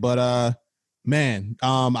 But,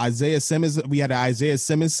 Isaiah Simmons, we had an Isaiah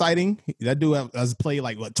Simmons sighting. That dude has played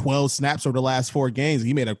 12 snaps over the last 4 games.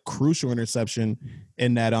 He made a crucial interception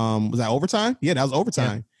in that, was that overtime? Yeah, that was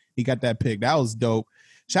overtime. Yeah. He got that pick. That was dope.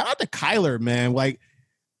 Shout out to Kyler, man.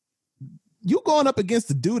 You going up against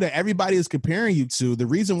the dude that everybody is comparing you to. The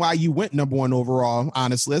reason why you went number 1 overall,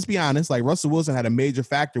 honestly, let's be honest, Russell Wilson had a major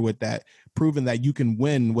factor with that, proving that you can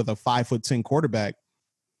win with a 5'10" quarterback.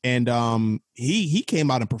 And he came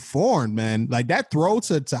out and performed, man. That throw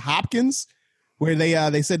to Hopkins, where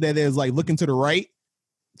they said that it was looking to the right,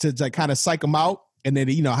 to like kind of psych him out, and then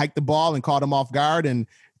hiked the ball and caught him off guard and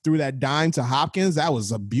threw that dime to Hopkins. That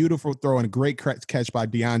was a beautiful throw and a great catch by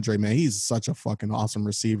DeAndre, man. He's such a fucking awesome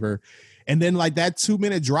receiver. And then like that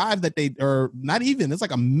 2-minute drive that or not even, it's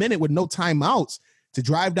like a minute with no timeouts to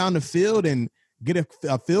drive down the field and get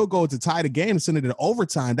a field goal to tie the game and send it to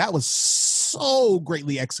overtime. That was so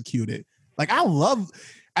greatly executed. Like I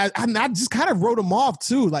just kind of wrote them off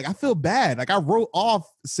too. Like I feel bad. Like I wrote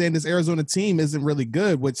off saying this Arizona team isn't really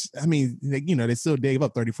good, which I mean, they still gave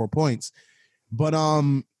up 34 points. But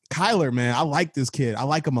Kyler, man, I like this kid. I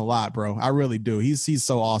like him a lot, bro. I really do. He's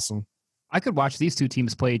so awesome. I could watch these two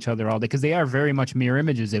teams play each other all day because they are very much mirror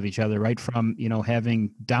images of each other, right? From,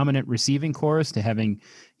 having dominant receiving cores to having,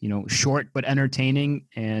 short but entertaining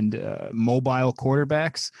and mobile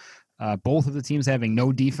quarterbacks. Both of the teams having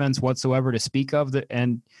no defense whatsoever to speak of.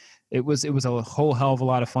 And it was a whole hell of a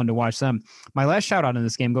lot of fun to watch them. My last shout out in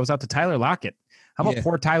this game goes out to Tyler Lockett. How about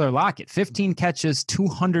poor Tyler Lockett? 15 catches,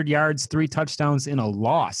 200 yards, 3 touchdowns in a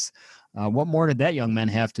loss. What more did that young man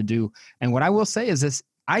have to do? And what I will say is this,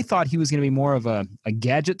 I thought he was going to be more of a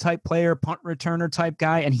gadget type player, punt returner type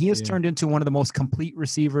guy, and he has turned into one of the most complete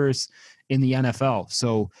receivers in the NFL.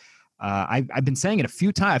 So I've been saying it a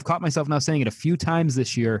few times. I've caught myself now saying it a few times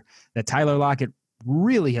this year that Tyler Lockett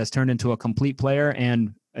really has turned into a complete player.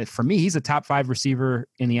 And for me, he's a top 5 receiver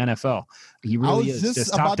in the NFL. He really is.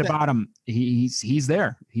 Just top to bottom. He's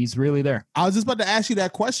there. He's really there. I was just about to ask you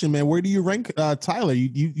that question, man. Where do you rank Tyler?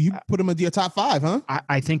 You put him in your top 5, huh?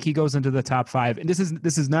 I think he goes into the top 5. And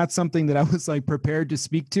this is not something that I was like prepared to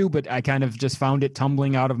speak to, but I kind of just found it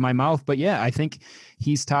tumbling out of my mouth. But yeah, I think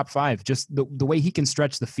he's top 5. Just the way he can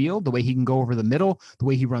stretch the field, the way he can go over the middle, the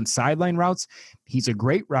way he runs sideline routes. He's a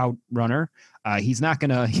great route runner. He's not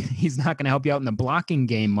gonna help you out in the blocking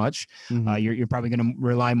game much. Mm-hmm. You're probably gonna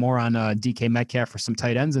rely more on DK Metcalf for some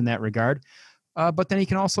tight ends in that regard. But then he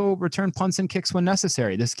can also return punts and kicks when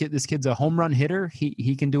necessary. This kid's a home run hitter.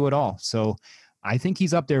 He can do it all. So I think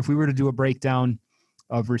he's up there. If we were to do a breakdown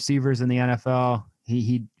of receivers in the NFL,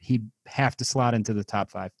 he'd have to slot into the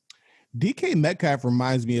top 5. DK Metcalf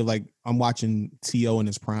reminds me of like I'm watching T.O. in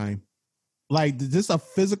his prime. Like just a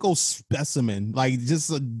physical specimen. Like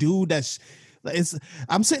just a dude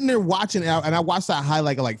I'm sitting there watching it, and I watched that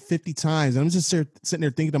highlight like 50 times, and I'm just sitting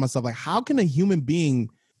there thinking to myself, like, how can a human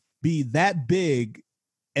being be that big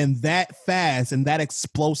and that fast and that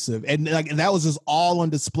explosive? And that was just all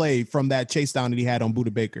on display from that chase down that he had on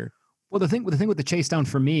Budda Baker. Well, the thing with the chase down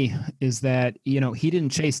for me is that, he didn't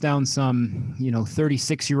chase down some,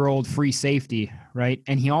 36-year-old free safety, right?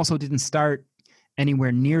 And he also didn't start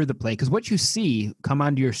anywhere near the play, because what you see come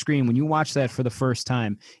onto your screen when you watch that for the first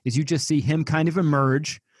time is you just see him kind of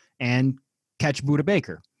emerge and catch Budda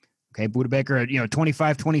Baker. Okay, Budda Baker,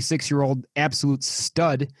 25, 26-year-old absolute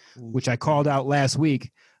stud, which I called out last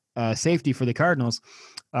week, safety for the Cardinals.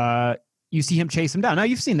 You see him chase him down. Now,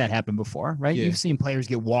 you've seen that happen before, right? Yeah. You've seen players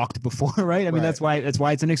get walked before, right? I mean, that's why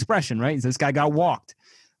it's an expression, right? This guy got walked.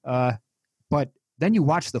 But then you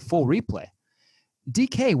watch the full replay.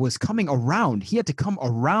 DK was coming around. He had to come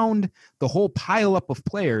around the whole pile up of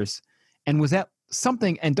players and was at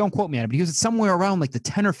something, and don't quote me on it, but he was somewhere around like the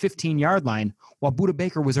 10 or 15 yard line while Budda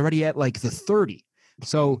Baker was already at like the 30.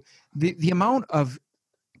 So the amount of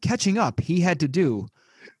catching up he had to do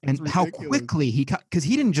and how quickly because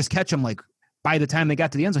he didn't just catch him like by the time they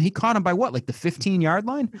got to the end zone, he caught him by what, like the 15 yard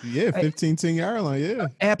line? Yeah, 10 yard line. Yeah.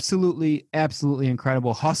 Absolutely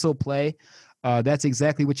incredible hustle play. That's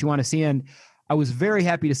exactly what you want to see. And I was very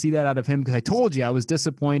happy to see that out of him because I told you I was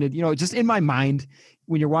disappointed. Just in my mind,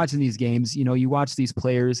 when you're watching these games, you watch these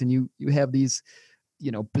players and you have these,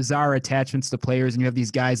 bizarre attachments to players, and you have these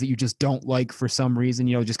guys that you just don't like for some reason,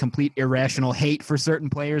 just complete irrational hate for certain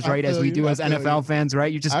players, right? As we do as NFL fans,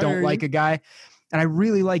 right? You just don't like a guy. And I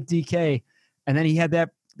really like DK. And then he had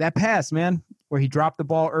that pass, man, where he dropped the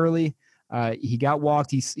ball early. He got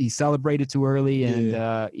walked. He celebrated too early,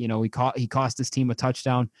 and he cost his team a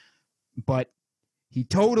touchdown. But he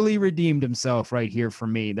totally redeemed himself right here for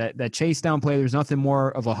me. That chase down play, there's nothing more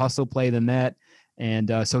of a hustle play than that.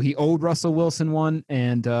 And so he owed Russell Wilson one,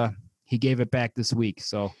 and he gave it back this week.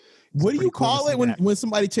 So what do you call it when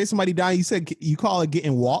somebody chase somebody down? You said you call it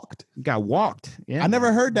getting walked? Got walked. Yeah. I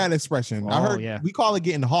never heard that expression. I heard we call it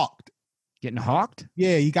getting hawked. Getting hawked?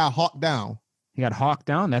 Yeah, he got hawked down. He got hawked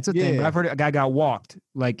down? That's a thing. But I've heard a guy got walked.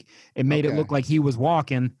 Like it made it look like he was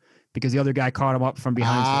walking because the other guy caught him up from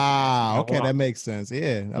behind. Okay, that makes sense.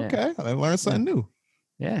 Yeah. Okay, I learned something new.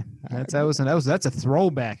 Yeah, that's a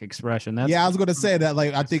throwback expression. I was going to say that.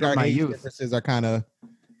 Like, I think our age differences are kind of.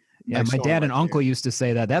 Yeah, my dad and uncle used to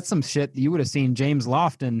say that. That's some shit you would have seen James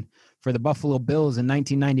Lofton for the Buffalo Bills in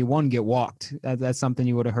 1991 get walked. That's something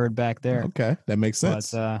you would have heard back there. Okay, that makes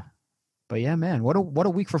sense. But yeah, man, what a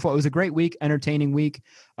week for football. It was a great week, entertaining week.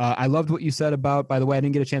 I loved what you said about, by the way, I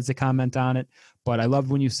didn't get a chance to comment on it, but I loved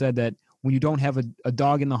when you said that when you don't have a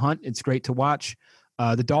dog in the hunt, it's great to watch.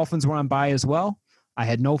 The Dolphins were on bye as well. I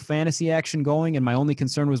had no fantasy action going, and my only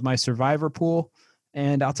concern was my survivor pool.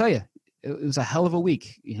 And I'll tell you, it was a hell of a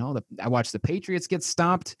week. You know, I watched the Patriots get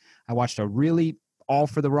stomped. I watched a really all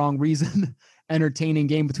for the wrong reason entertaining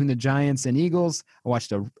game between the Giants and Eagles. I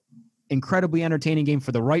watched a incredibly entertaining game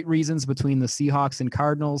for the right reasons between the Seahawks and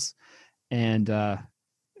Cardinals. And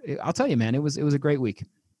I'll tell you, man, it was a great week.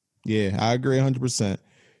 Yeah, I agree 100%.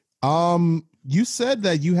 You said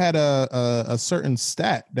that you had a certain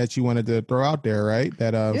stat that you wanted to throw out there, right?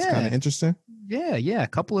 That was kind of interesting. Yeah. A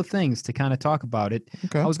couple of things to kind of talk about it.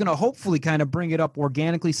 Okay. I was going to hopefully kind of bring it up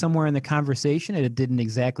organically somewhere in the conversation, and it didn't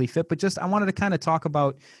exactly fit, but I wanted to kind of talk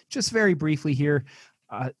about just very briefly here,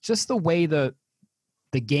 just the way the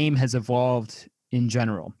game has evolved in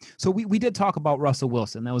general. So we did talk about Russell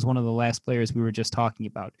Wilson. That was one of the last players we were just talking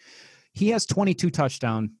about. He has 22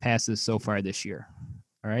 touchdown passes so far this year.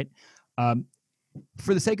 All right.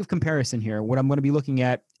 For the sake of comparison here, what I'm going to be looking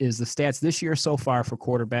at is the stats this year so far for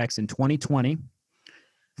quarterbacks in 2020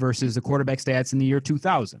 versus the quarterback stats in the year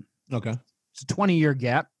 2000. Okay. It's a 20-year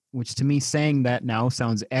gap, which to me saying that now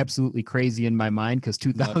sounds absolutely crazy in my mind because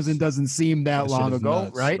 2000 doesn't seem that long ago,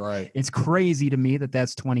 nuts, right? It's crazy to me that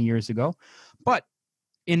that's 20 years ago. But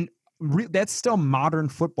that's still modern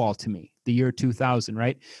football to me, the year 2000,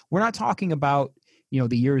 right? We're not talking about,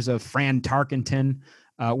 the years of Fran Tarkenton.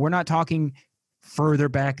 We're not talking further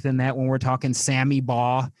back than that when we're talking Sammy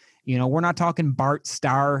Baugh. We're not talking Bart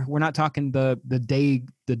Starr. We're not talking the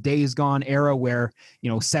days gone era where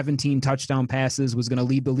 17 touchdown passes was going to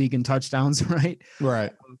lead the league in touchdowns, right?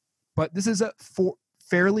 Right. But this is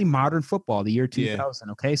fairly modern football, the year 2000.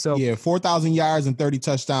 Yeah. Okay, so 4,000 yards and 30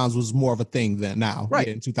 touchdowns was more of a thing than now, right?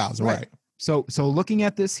 In 2000, right? So looking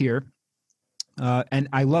at this here, and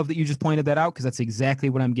I love that you just pointed that out because that's exactly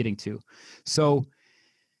what I'm getting to. So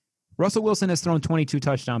Russell Wilson has thrown 22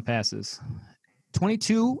 touchdown passes.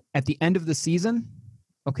 22 at the end of the season,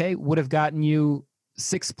 okay, would have gotten you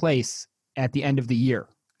 6th place at the end of the year.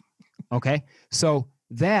 Okay, so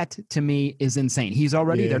that to me is insane. He's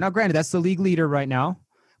already there. Now, granted, that's the league leader right now,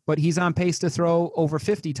 but he's on pace to throw over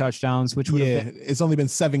 50 touchdowns, which would have been. It's only been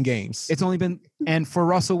 7 games. And for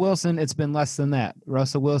Russell Wilson, it's been less than that.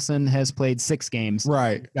 Russell Wilson has played 6 games.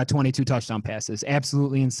 Right. Got 22 touchdown passes.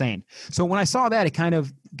 Absolutely insane. So when I saw that, it kind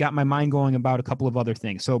of got my mind going about a couple of other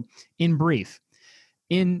things. So in brief,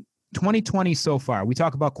 in 2020 so far, we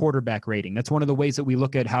talk about quarterback rating. That's one of the ways that we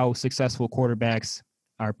look at how successful quarterbacks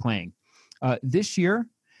are playing. This year,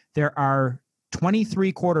 there are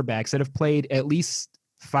 23 quarterbacks that have played at least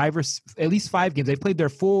 5 games. They've played their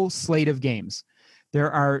full slate of games.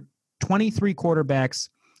 There are 23 quarterbacks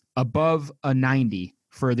above a 90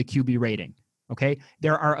 for the QB rating. Okay.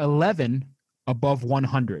 There are 11 above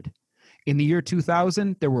 100. In the year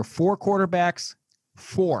 2000, there were 4 quarterbacks,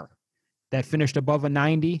 4 that finished above a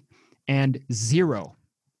 90 and 0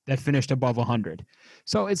 that finished above 100.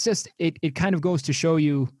 So it's just, it kind of goes to show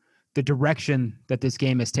you the direction that this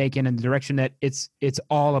game has taken and the direction that it's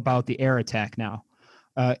all about the air attack now.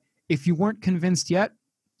 If you weren't convinced yet,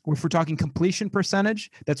 if we're talking completion percentage,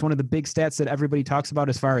 that's one of the big stats that everybody talks about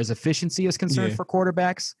as far as efficiency is concerned for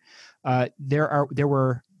quarterbacks. There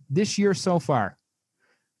were this year so far,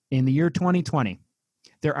 in the year 2020,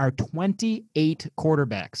 there are 28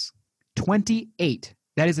 quarterbacks. 28.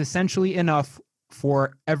 That is essentially enough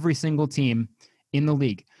for every single team in the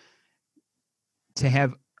league to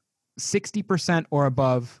have 60% or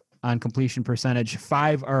above on completion percentage.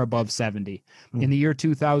 5 are above 70. In the year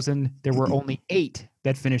 2000, there were only 8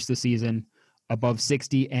 that finished the season above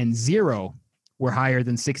 60, and 0 were higher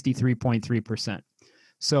than 63.3%.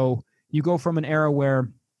 So you go from an era where,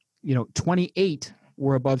 28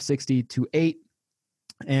 were above 60 to 8,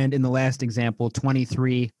 and in the last example,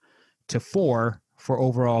 23 to 4 for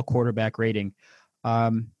overall quarterback rating.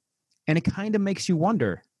 And it kind of makes you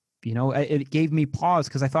wonder, it gave me pause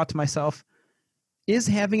because I thought to myself, is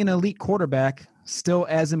having an elite quarterback still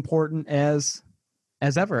as important as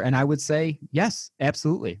ever? And I would say, yes,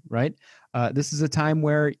 absolutely. Right. This is a time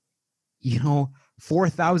where,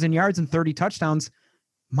 4,000 yards and 30 touchdowns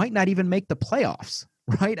might not even make the playoffs.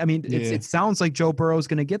 Right. I mean, it sounds like Joe Burrow is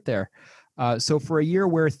going to get there. So for a year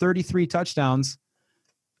where 33 touchdowns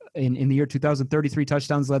in the year 2000, 33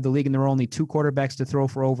 touchdowns led the league, and there were only 2 quarterbacks to throw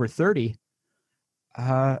for over 30.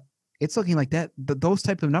 It's looking like that. Those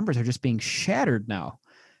types of numbers are just being shattered now.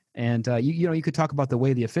 And you could talk about the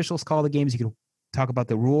way the officials call the games. You could talk about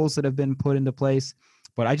the rules that have been put into place.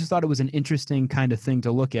 But I just thought it was an interesting kind of thing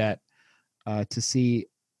to look at, to see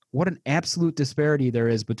what an absolute disparity there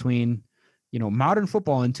is between, modern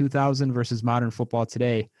football in 2000 versus modern football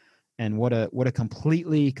today, and what a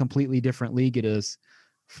completely different league it is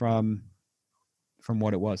from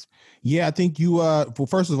what it was. Yeah, I think you. Well,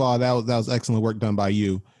 first of all, that was excellent work done by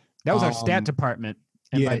you. That was our stat department,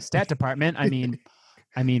 and by stat department, I mean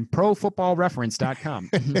ProFootballReference.com.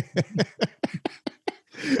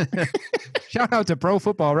 Shout out to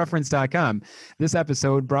ProFootballReference.com. This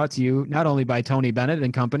episode brought to you not only by Tony Bennett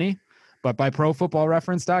and company, but by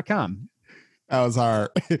ProFootballReference.com. That was hard.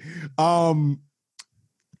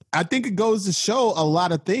 I think it goes to show a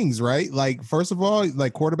lot of things, right? Like, first of all,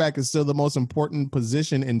 like, quarterback is still the most important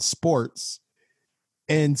position in sports.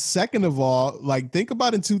 And second of all, like, think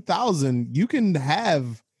about in 2000, you can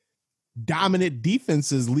have dominant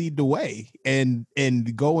defenses lead the way and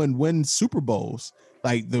go and win Super Bowls,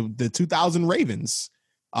 like the 2000 Ravens,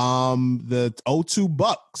 the 02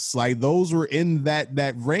 Bucks. Like, those were in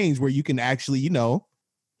that range where you can actually,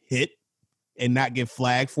 hit and not get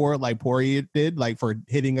flagged for it, like Poirier did, like for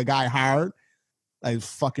hitting a guy hard. Like,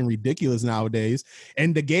 it's fucking ridiculous nowadays.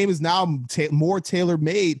 And the game is now more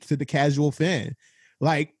tailor-made to the casual fan.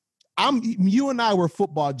 Like, you and I were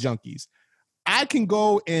football junkies. I can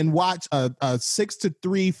go and watch a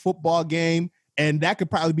 6-3 football game, and that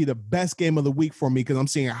could probably be the best game of the week for me, because I'm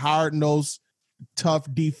seeing hard-nosed, tough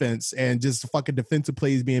defense and just fucking defensive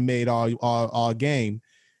plays being made all game.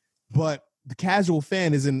 But the casual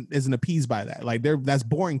fan isn't appeased by that. Like, that's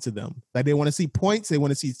boring to them. Like, they want to see points, they want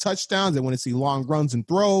to see touchdowns, they want to see long runs and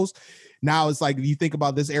throws. Now it's like, you think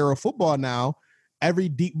about this era of football now, every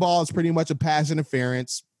deep ball is pretty much a pass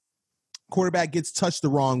interference. Quarterback gets touched the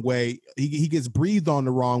wrong way, he gets breathed on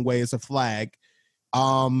the wrong way, it's a flag.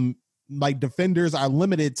 Like, defenders are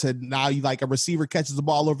limited to now, like, a receiver catches the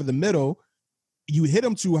ball over the middle, you hit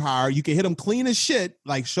him too hard, you can hit him clean as shit,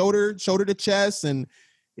 like shoulder to chest, and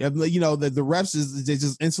the refs they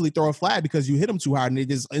just instantly throw a flag because you hit them too hard, and they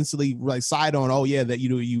just instantly like side on, oh yeah, that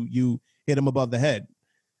you hit them above the head.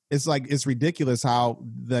 It's like, it's ridiculous how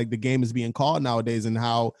the game is being called nowadays, and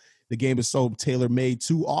how the game is so tailor-made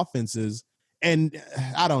to offenses. And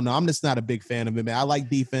I don't know, I'm just not a big fan of it, man. I like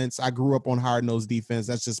defense. I grew up on hard-nosed defense.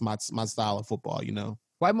 That's just my style of football, Well,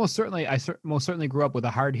 I most certainly grew up with a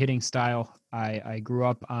hard-hitting style. I grew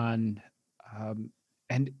up on,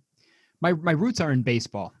 and my roots are in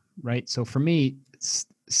baseball, right? So for me,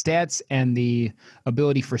 stats and the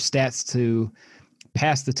ability for stats to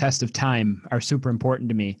pass the test of time are super important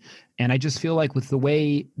to me. And I just feel like with the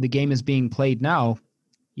way the game is being played now,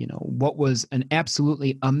 what was an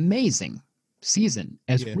absolutely amazing season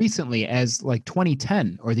as recently as like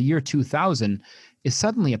 2010 or the year 2000 is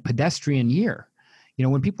suddenly a pedestrian year.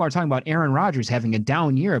 When people are talking about Aaron Rodgers having a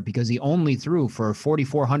down year because he only threw for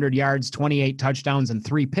 4,400 yards, 28 touchdowns, and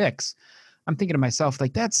 3 picks, I'm thinking to myself,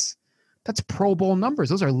 like, that's Pro Bowl numbers.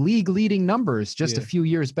 Those are league leading numbers just a few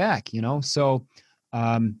years back, So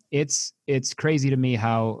it's crazy to me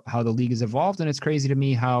how the league has evolved, and it's crazy to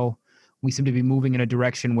me how we seem to be moving in a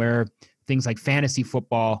direction where things like fantasy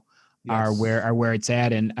football are where it's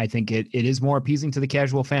at. And I think it is more appeasing to the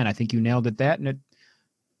casual fan. I think you nailed it, and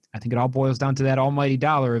I think it all boils down to that almighty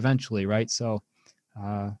dollar eventually, right? So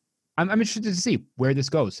I'm interested to see where this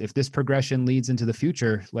goes. If this progression leads into the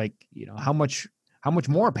future, like, how much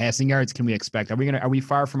more passing yards can we expect? Are we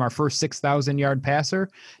far from our first 6,000 yard passer?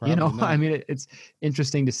 Probably not. I mean, it's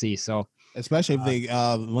interesting to see. So especially if they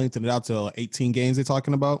lengthen it out to 18 games they're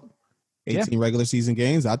talking about, 18 regular season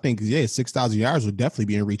games. I think 6,000 yards would definitely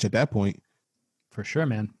be in reach at that point. For sure,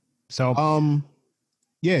 man. So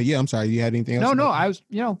yeah. I'm sorry. You had anything else? No. I was,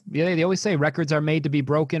 they always say records are made to be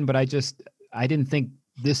broken, but I didn't think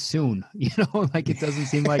this soon, like, it doesn't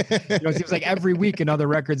seem like, it seems like every week another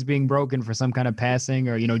record's being broken for some kind of passing,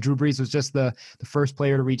 or, Drew Brees was just the first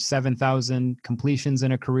player to reach 7,000 completions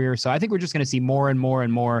in a career. So I think we're just going to see more and more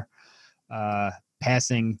and more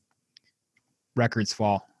passing records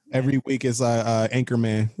fall. Every week is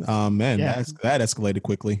Anchorman. Man, that escalated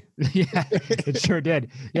quickly. Yeah, it sure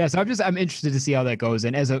did. Yeah, so I'm interested to see how that goes.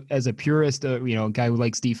 And as a purist, a guy who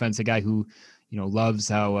likes defense, a guy who, loves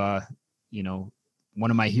how, one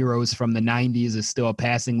of my heroes from the 90s is still a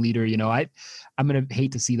passing leader. I'm going to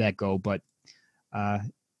hate to see that go, but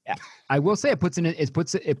I will say it puts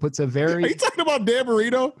a very. Are you talking about Dan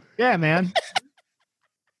Marino? Yeah, man.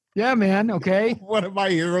 Yeah, man. Okay. One of my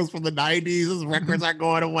heroes from the 90s. His records are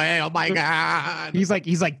going away. Oh my God. He's like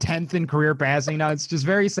 10th in career passing now. It's just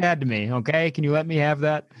very sad to me. Okay. Can you let me have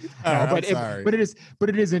that? But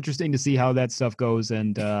it is interesting to see how that stuff goes.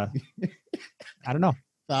 And I don't know.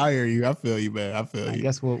 I hear you. I feel you, man. I feel you. I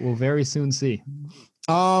guess we'll very soon see.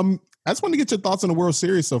 I just want to get your thoughts on the World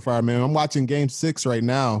Series so far, man. I'm watching Game 6 right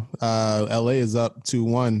now. LA is up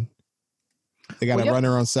 2-1. They got a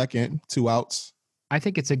runner on second, 2 outs. I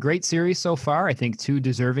think it's a great series so far. I think 2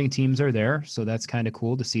 deserving teams are there, so that's kind of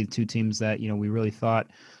cool to see 2 teams that we really thought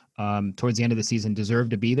towards the end of the season deserved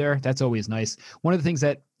to be there. That's always nice. One of the things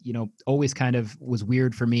that always kind of was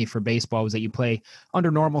weird for me for baseball was that you play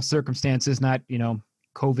under normal circumstances, not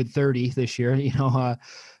COVID 30 this year. You have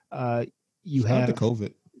shout out to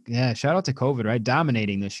COVID. Yeah, shout out to COVID, right?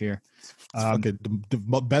 Dominating this year.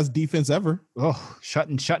 The best defense ever. Oh,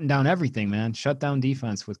 shutting down everything, man. Shut down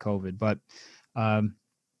defense with COVID, but. On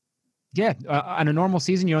a normal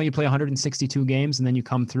season, you play 162 games and then you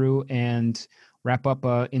come through and wrap up,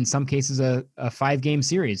 in some cases, a 5-game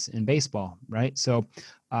series in baseball, right? So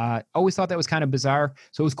always thought that was kind of bizarre.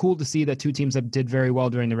 So it was cool to see that 2 teams that did very well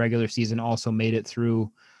during the regular season also made it through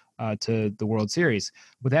to the World Series.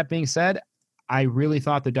 With that being said, I really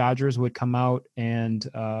thought the Dodgers would come out and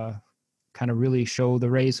kind of really show the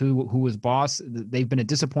Rays who was boss. They've been a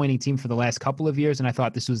disappointing team for the last couple of years, and I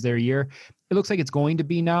thought this was their year. It looks like it's going to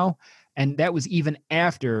be now, and that was even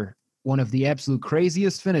after one of the absolute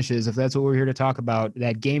craziest finishes, if that's what we're here to talk about,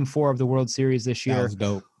 that Game 4 of the World Series this year. That was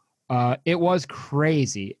dope. It was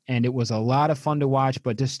crazy, and it was a lot of fun to watch,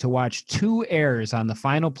 but just to watch 2 errors on the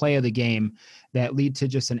final play of the game that lead to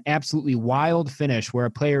just an absolutely wild finish where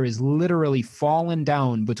a player is literally fallen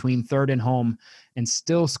down between third and home and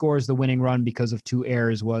still scores the winning run because of 2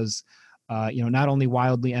 errors was, not only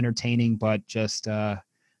wildly entertaining, but just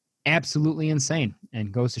absolutely insane,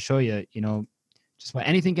 and goes to show you, just about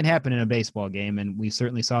anything can happen in a baseball game, and we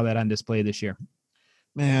certainly saw that on display this year.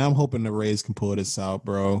 Man, I'm hoping the Rays can pull this out,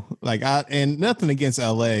 bro. And nothing against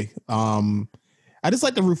LA. I just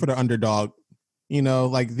like to root for the underdog.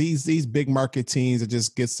 These big market teams that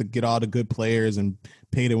just gets to get all the good players and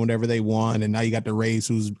pay them whatever they want. And now you got the Rays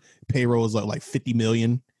whose payroll is like $50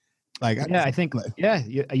 million.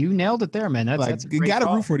 You nailed it there, man. That's you got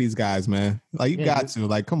to root for these guys, man.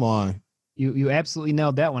 Come on. You absolutely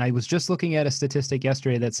nailed that one. I was just looking at a statistic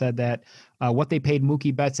yesterday that said that what they paid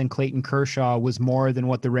Mookie Betts and Clayton Kershaw was more than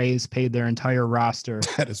what the Rays paid their entire roster.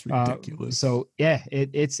 That is ridiculous.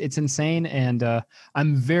 It's insane, and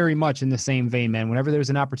I'm very much in the same vein, man. Whenever there's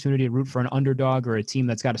an opportunity to root for an underdog or a team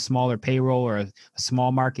that's got a smaller payroll or a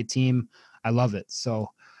small market team, I love it.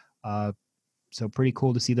 So pretty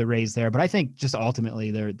cool to see the Rays there. But I think just ultimately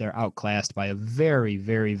they're outclassed by a very,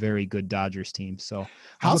 very, very good Dodgers team. So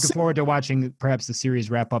I'm looking forward to watching perhaps the series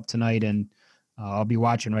wrap up tonight, and I'll be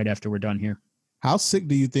watching right after we're done here. How sick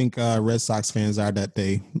do you think Red Sox fans are that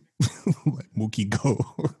they let Mookie go?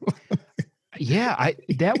 Yeah,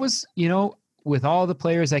 that was, with all the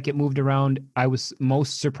players that get moved around, I was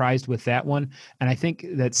most surprised with that one. And I think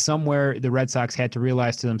that somewhere the Red Sox had to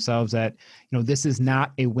realize to themselves that, this is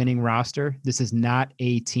not a winning roster. This is not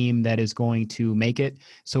a team that is going to make it.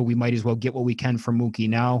 So we might as well get what we can from Mookie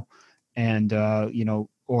now. And, I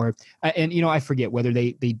forget whether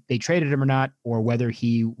they traded him or not, or whether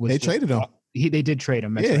he was. They traded him. They did trade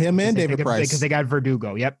him. That's right. Him and David Price. Because they got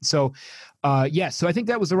Verdugo. Yep. So, so I think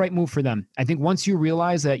that was the right move for them. I think once you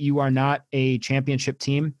realize that you are not a championship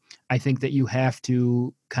team, I think that you have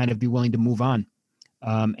to kind of be willing to move on.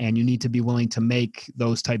 And you need to be willing to make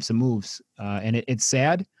those types of moves. And it's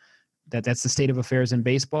sad that that's the state of affairs in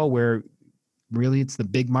baseball, where really it's the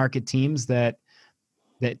big market teams that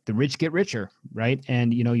the rich get richer, right?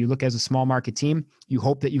 And, you look as a small market team, you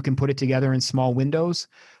hope that you can put it together in small windows.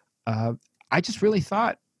 I just really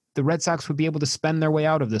thought the Red Sox would be able to spend their way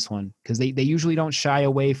out of this one, because they usually don't shy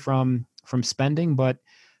away from spending, but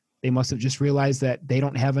they must have just realized that they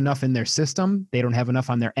don't have enough in their system. They don't have enough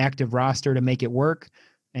on their active roster to make it work.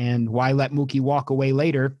 And why let Mookie walk away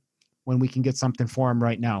later when we can get something for him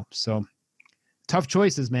right now? So tough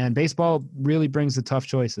choices, man. Baseball really brings the tough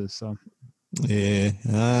choices. So yeah,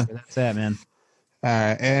 that's that, man. All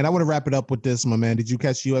right. And I want to wrap it up with this, my man. Did you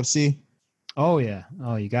catch UFC? Oh yeah.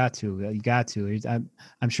 Oh, you got to.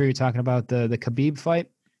 I'm sure you're talking about the Khabib fight.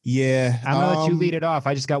 Yeah. I'm gonna let you lead it off.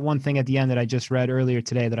 I just got one thing at the end that I just read earlier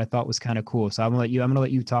today that I thought was kind of cool. So I'm gonna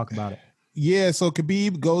let you talk about it. Yeah. So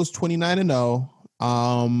Khabib goes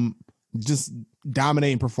 29-0. Just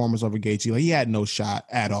dominating performance over Gaethje. Like, he had no shot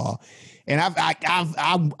at all. And I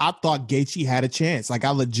thought Gaethje had a chance. Like, I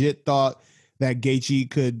legit thought that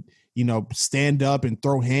Gaethje could, stand up and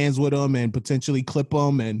throw hands with him and potentially clip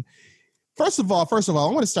him. And First of all,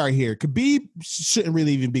 I want to start here. Khabib shouldn't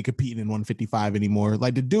really even be competing in 155 anymore.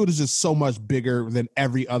 Like, the dude is just so much bigger than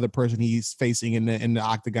every other person he's facing in the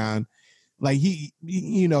octagon. Like he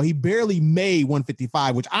barely made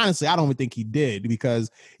 155, which honestly I don't even think he did, because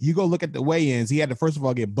you go look at the weigh-ins, he had to first of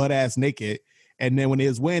all get butt ass naked, and then when he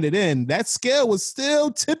was weighing it in, that scale was still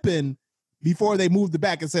tipping before they moved it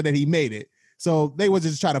back and said that he made it. So they were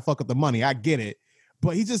just trying to fuck up the money. I get it,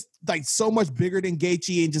 but he just like so much bigger than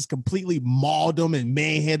Gaethje and just completely mauled him and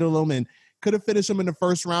manhandled him and could have finished him in the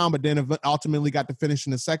first round, but then ultimately got to finish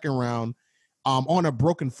in the second round. On a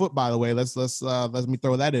broken foot, by the way. Let me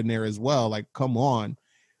throw that in there as well. Like, come on.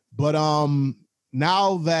 But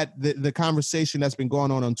now that the conversation that's been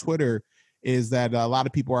going on Twitter is that a lot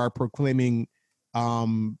of people are proclaiming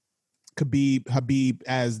Khabib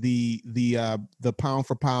as the pound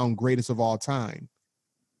for pound greatest of all time,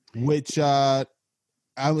 which I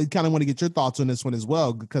kind of want to get your thoughts on this one as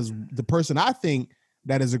well, because the person I think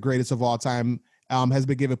that is the greatest of all time has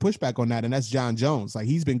been giving pushback on that, and that's John Jones. Like,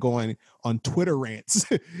 he's been going on Twitter rants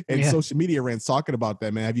and social media rants talking about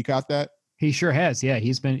that, man. Have you caught that? He sure has. Yeah,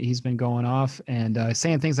 he's been going off and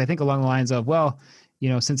saying things, I think, along the lines of, well,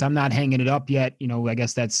 since I'm not hanging it up yet, I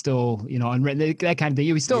guess that's still, unwritten, that kind of thing.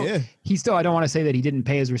 He still, I don't want to say that he didn't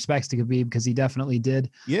pay his respects to Khabib, because he definitely did.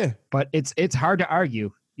 Yeah. But it's hard to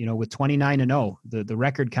argue. With 29-0, the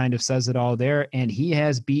record kind of says it all there. And he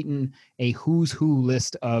has beaten a who's who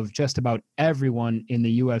list of just about everyone in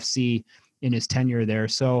the UFC in his tenure there.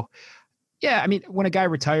 So, yeah, I mean, when a guy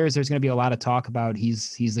retires, there's going to be a lot of talk about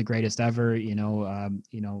he's the greatest ever.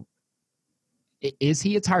 Is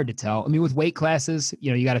he? It's hard to tell. I mean, with weight classes,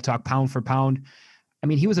 you got to talk pound for pound. I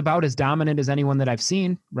mean, he was about as dominant as anyone that I've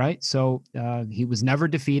seen, right? So he was never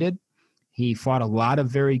defeated. He fought a lot of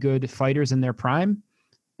very good fighters in their prime.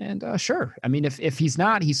 And sure, I mean, if he's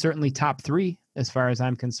not, he's certainly top 3 as far as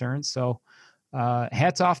I'm concerned. So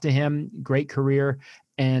hats off to him. Great career.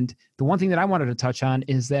 And the one thing that I wanted to touch on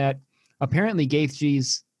is that apparently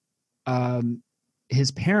Gaethje's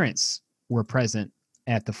his parents were present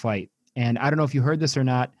at the fight. And I don't know if you heard this or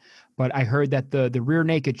not, but I heard that the rear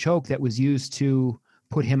naked choke that was used to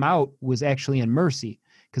put him out was actually in mercy,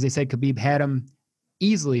 because they said Khabib had him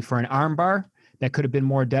easily for an armbar that could have been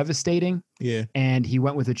more devastating. Yeah. And he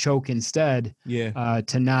went with a choke instead. Yeah.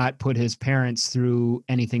 To not put his parents through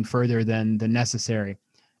anything further than the necessary.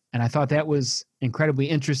 And I thought that was incredibly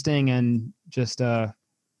interesting and just a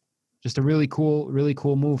really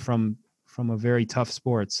cool move from a very tough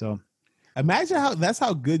sport. So imagine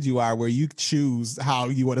how good you are, where you choose how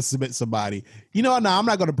you want to submit somebody. No, I'm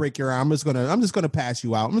not going to break your arm. I'm just going to pass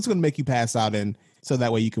you out. I'm just going to make you pass out, and so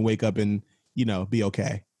that way you can wake up and, be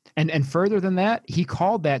okay. And further than that, he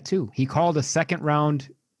called that too. He called a second round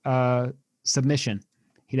submission.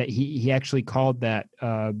 He actually called that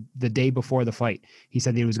the day before the fight. He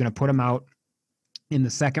said that he was going to put him out in the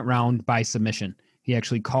second round by submission. He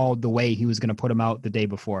actually called the way he was going to put him out the day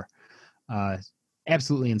before.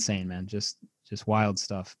 Absolutely insane, man. Just wild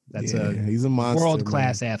stuff. He's a monster,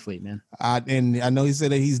 world-class athlete, man. And I know he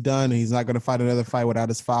said that he's done. He's not going to fight another fight without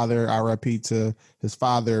his father. RIP to his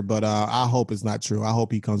father. But I hope it's not true. I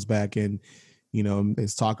hope he comes back and,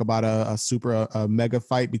 let's talk about a mega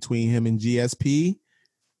fight between him and GSP.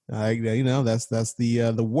 That's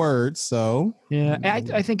the word. So yeah,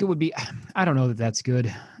 I think it would be. I don't know that that's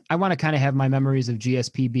good. I want to kind of have my memories of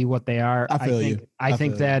GSP be what they are. I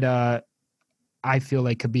think that. I feel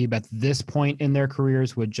like Khabib at this point in their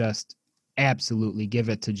careers would just absolutely give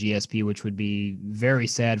it to GSP, which would be very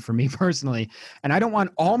sad for me personally. And I don't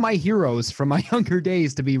want all my heroes from my younger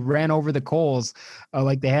days to be ran over the coals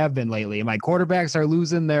like they have been lately. My quarterbacks are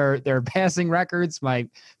losing their passing records. My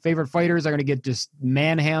favorite fighters are going to get just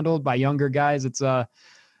manhandled by younger guys. It's I'm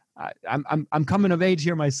coming of age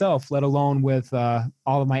here myself, let alone with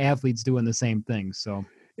all of my athletes doing the same thing. So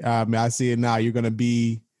I see it now. You're going to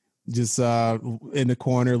be just in the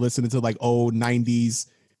corner listening to like old 90s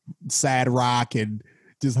sad rock and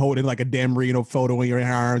just holding like a Dan Marino photo in your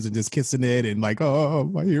arms and just kissing it and like, oh,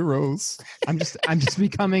 my heroes. I'm just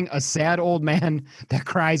becoming a sad old man that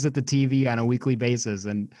cries at the TV on a weekly basis,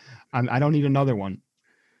 and I don't need another one.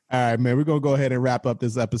 All right, man, we're going to go ahead and wrap up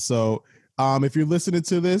this episode. If you're listening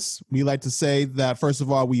to this, we like to say that, first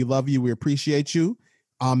of all, we love you. We appreciate you.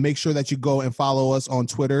 Make sure that you go and follow us on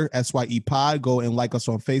Twitter, SYE Pod. Go and like us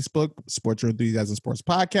on Facebook, Sports Your Enthusiasm Sports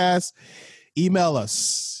Podcast. Email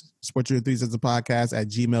us,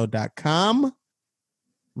 sportsyourenthusiasmpodcast@gmail.com.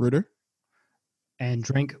 Reuter? And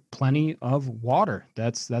drink plenty of water.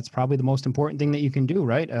 That's probably the most important thing that you can do,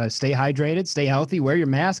 right? Stay hydrated, stay healthy, wear your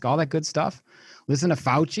mask, all that good stuff. Listen to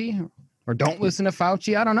Fauci, or don't listen to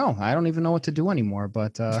Fauci. I don't know. I don't even know what to do anymore,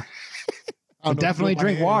 but definitely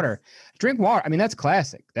drink water. Drink water. I mean, that's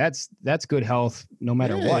classic. That's good health no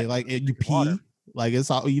matter what. Like you pee. Like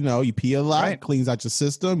it's all, you pee a lot, cleans out your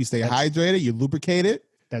system, you stay hydrated, you lubricate it.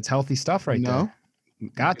 That's healthy stuff right there.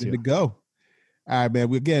 Got to go. All right,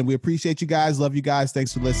 man. We appreciate you guys. Love you guys.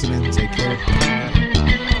 Thanks for listening. Take care.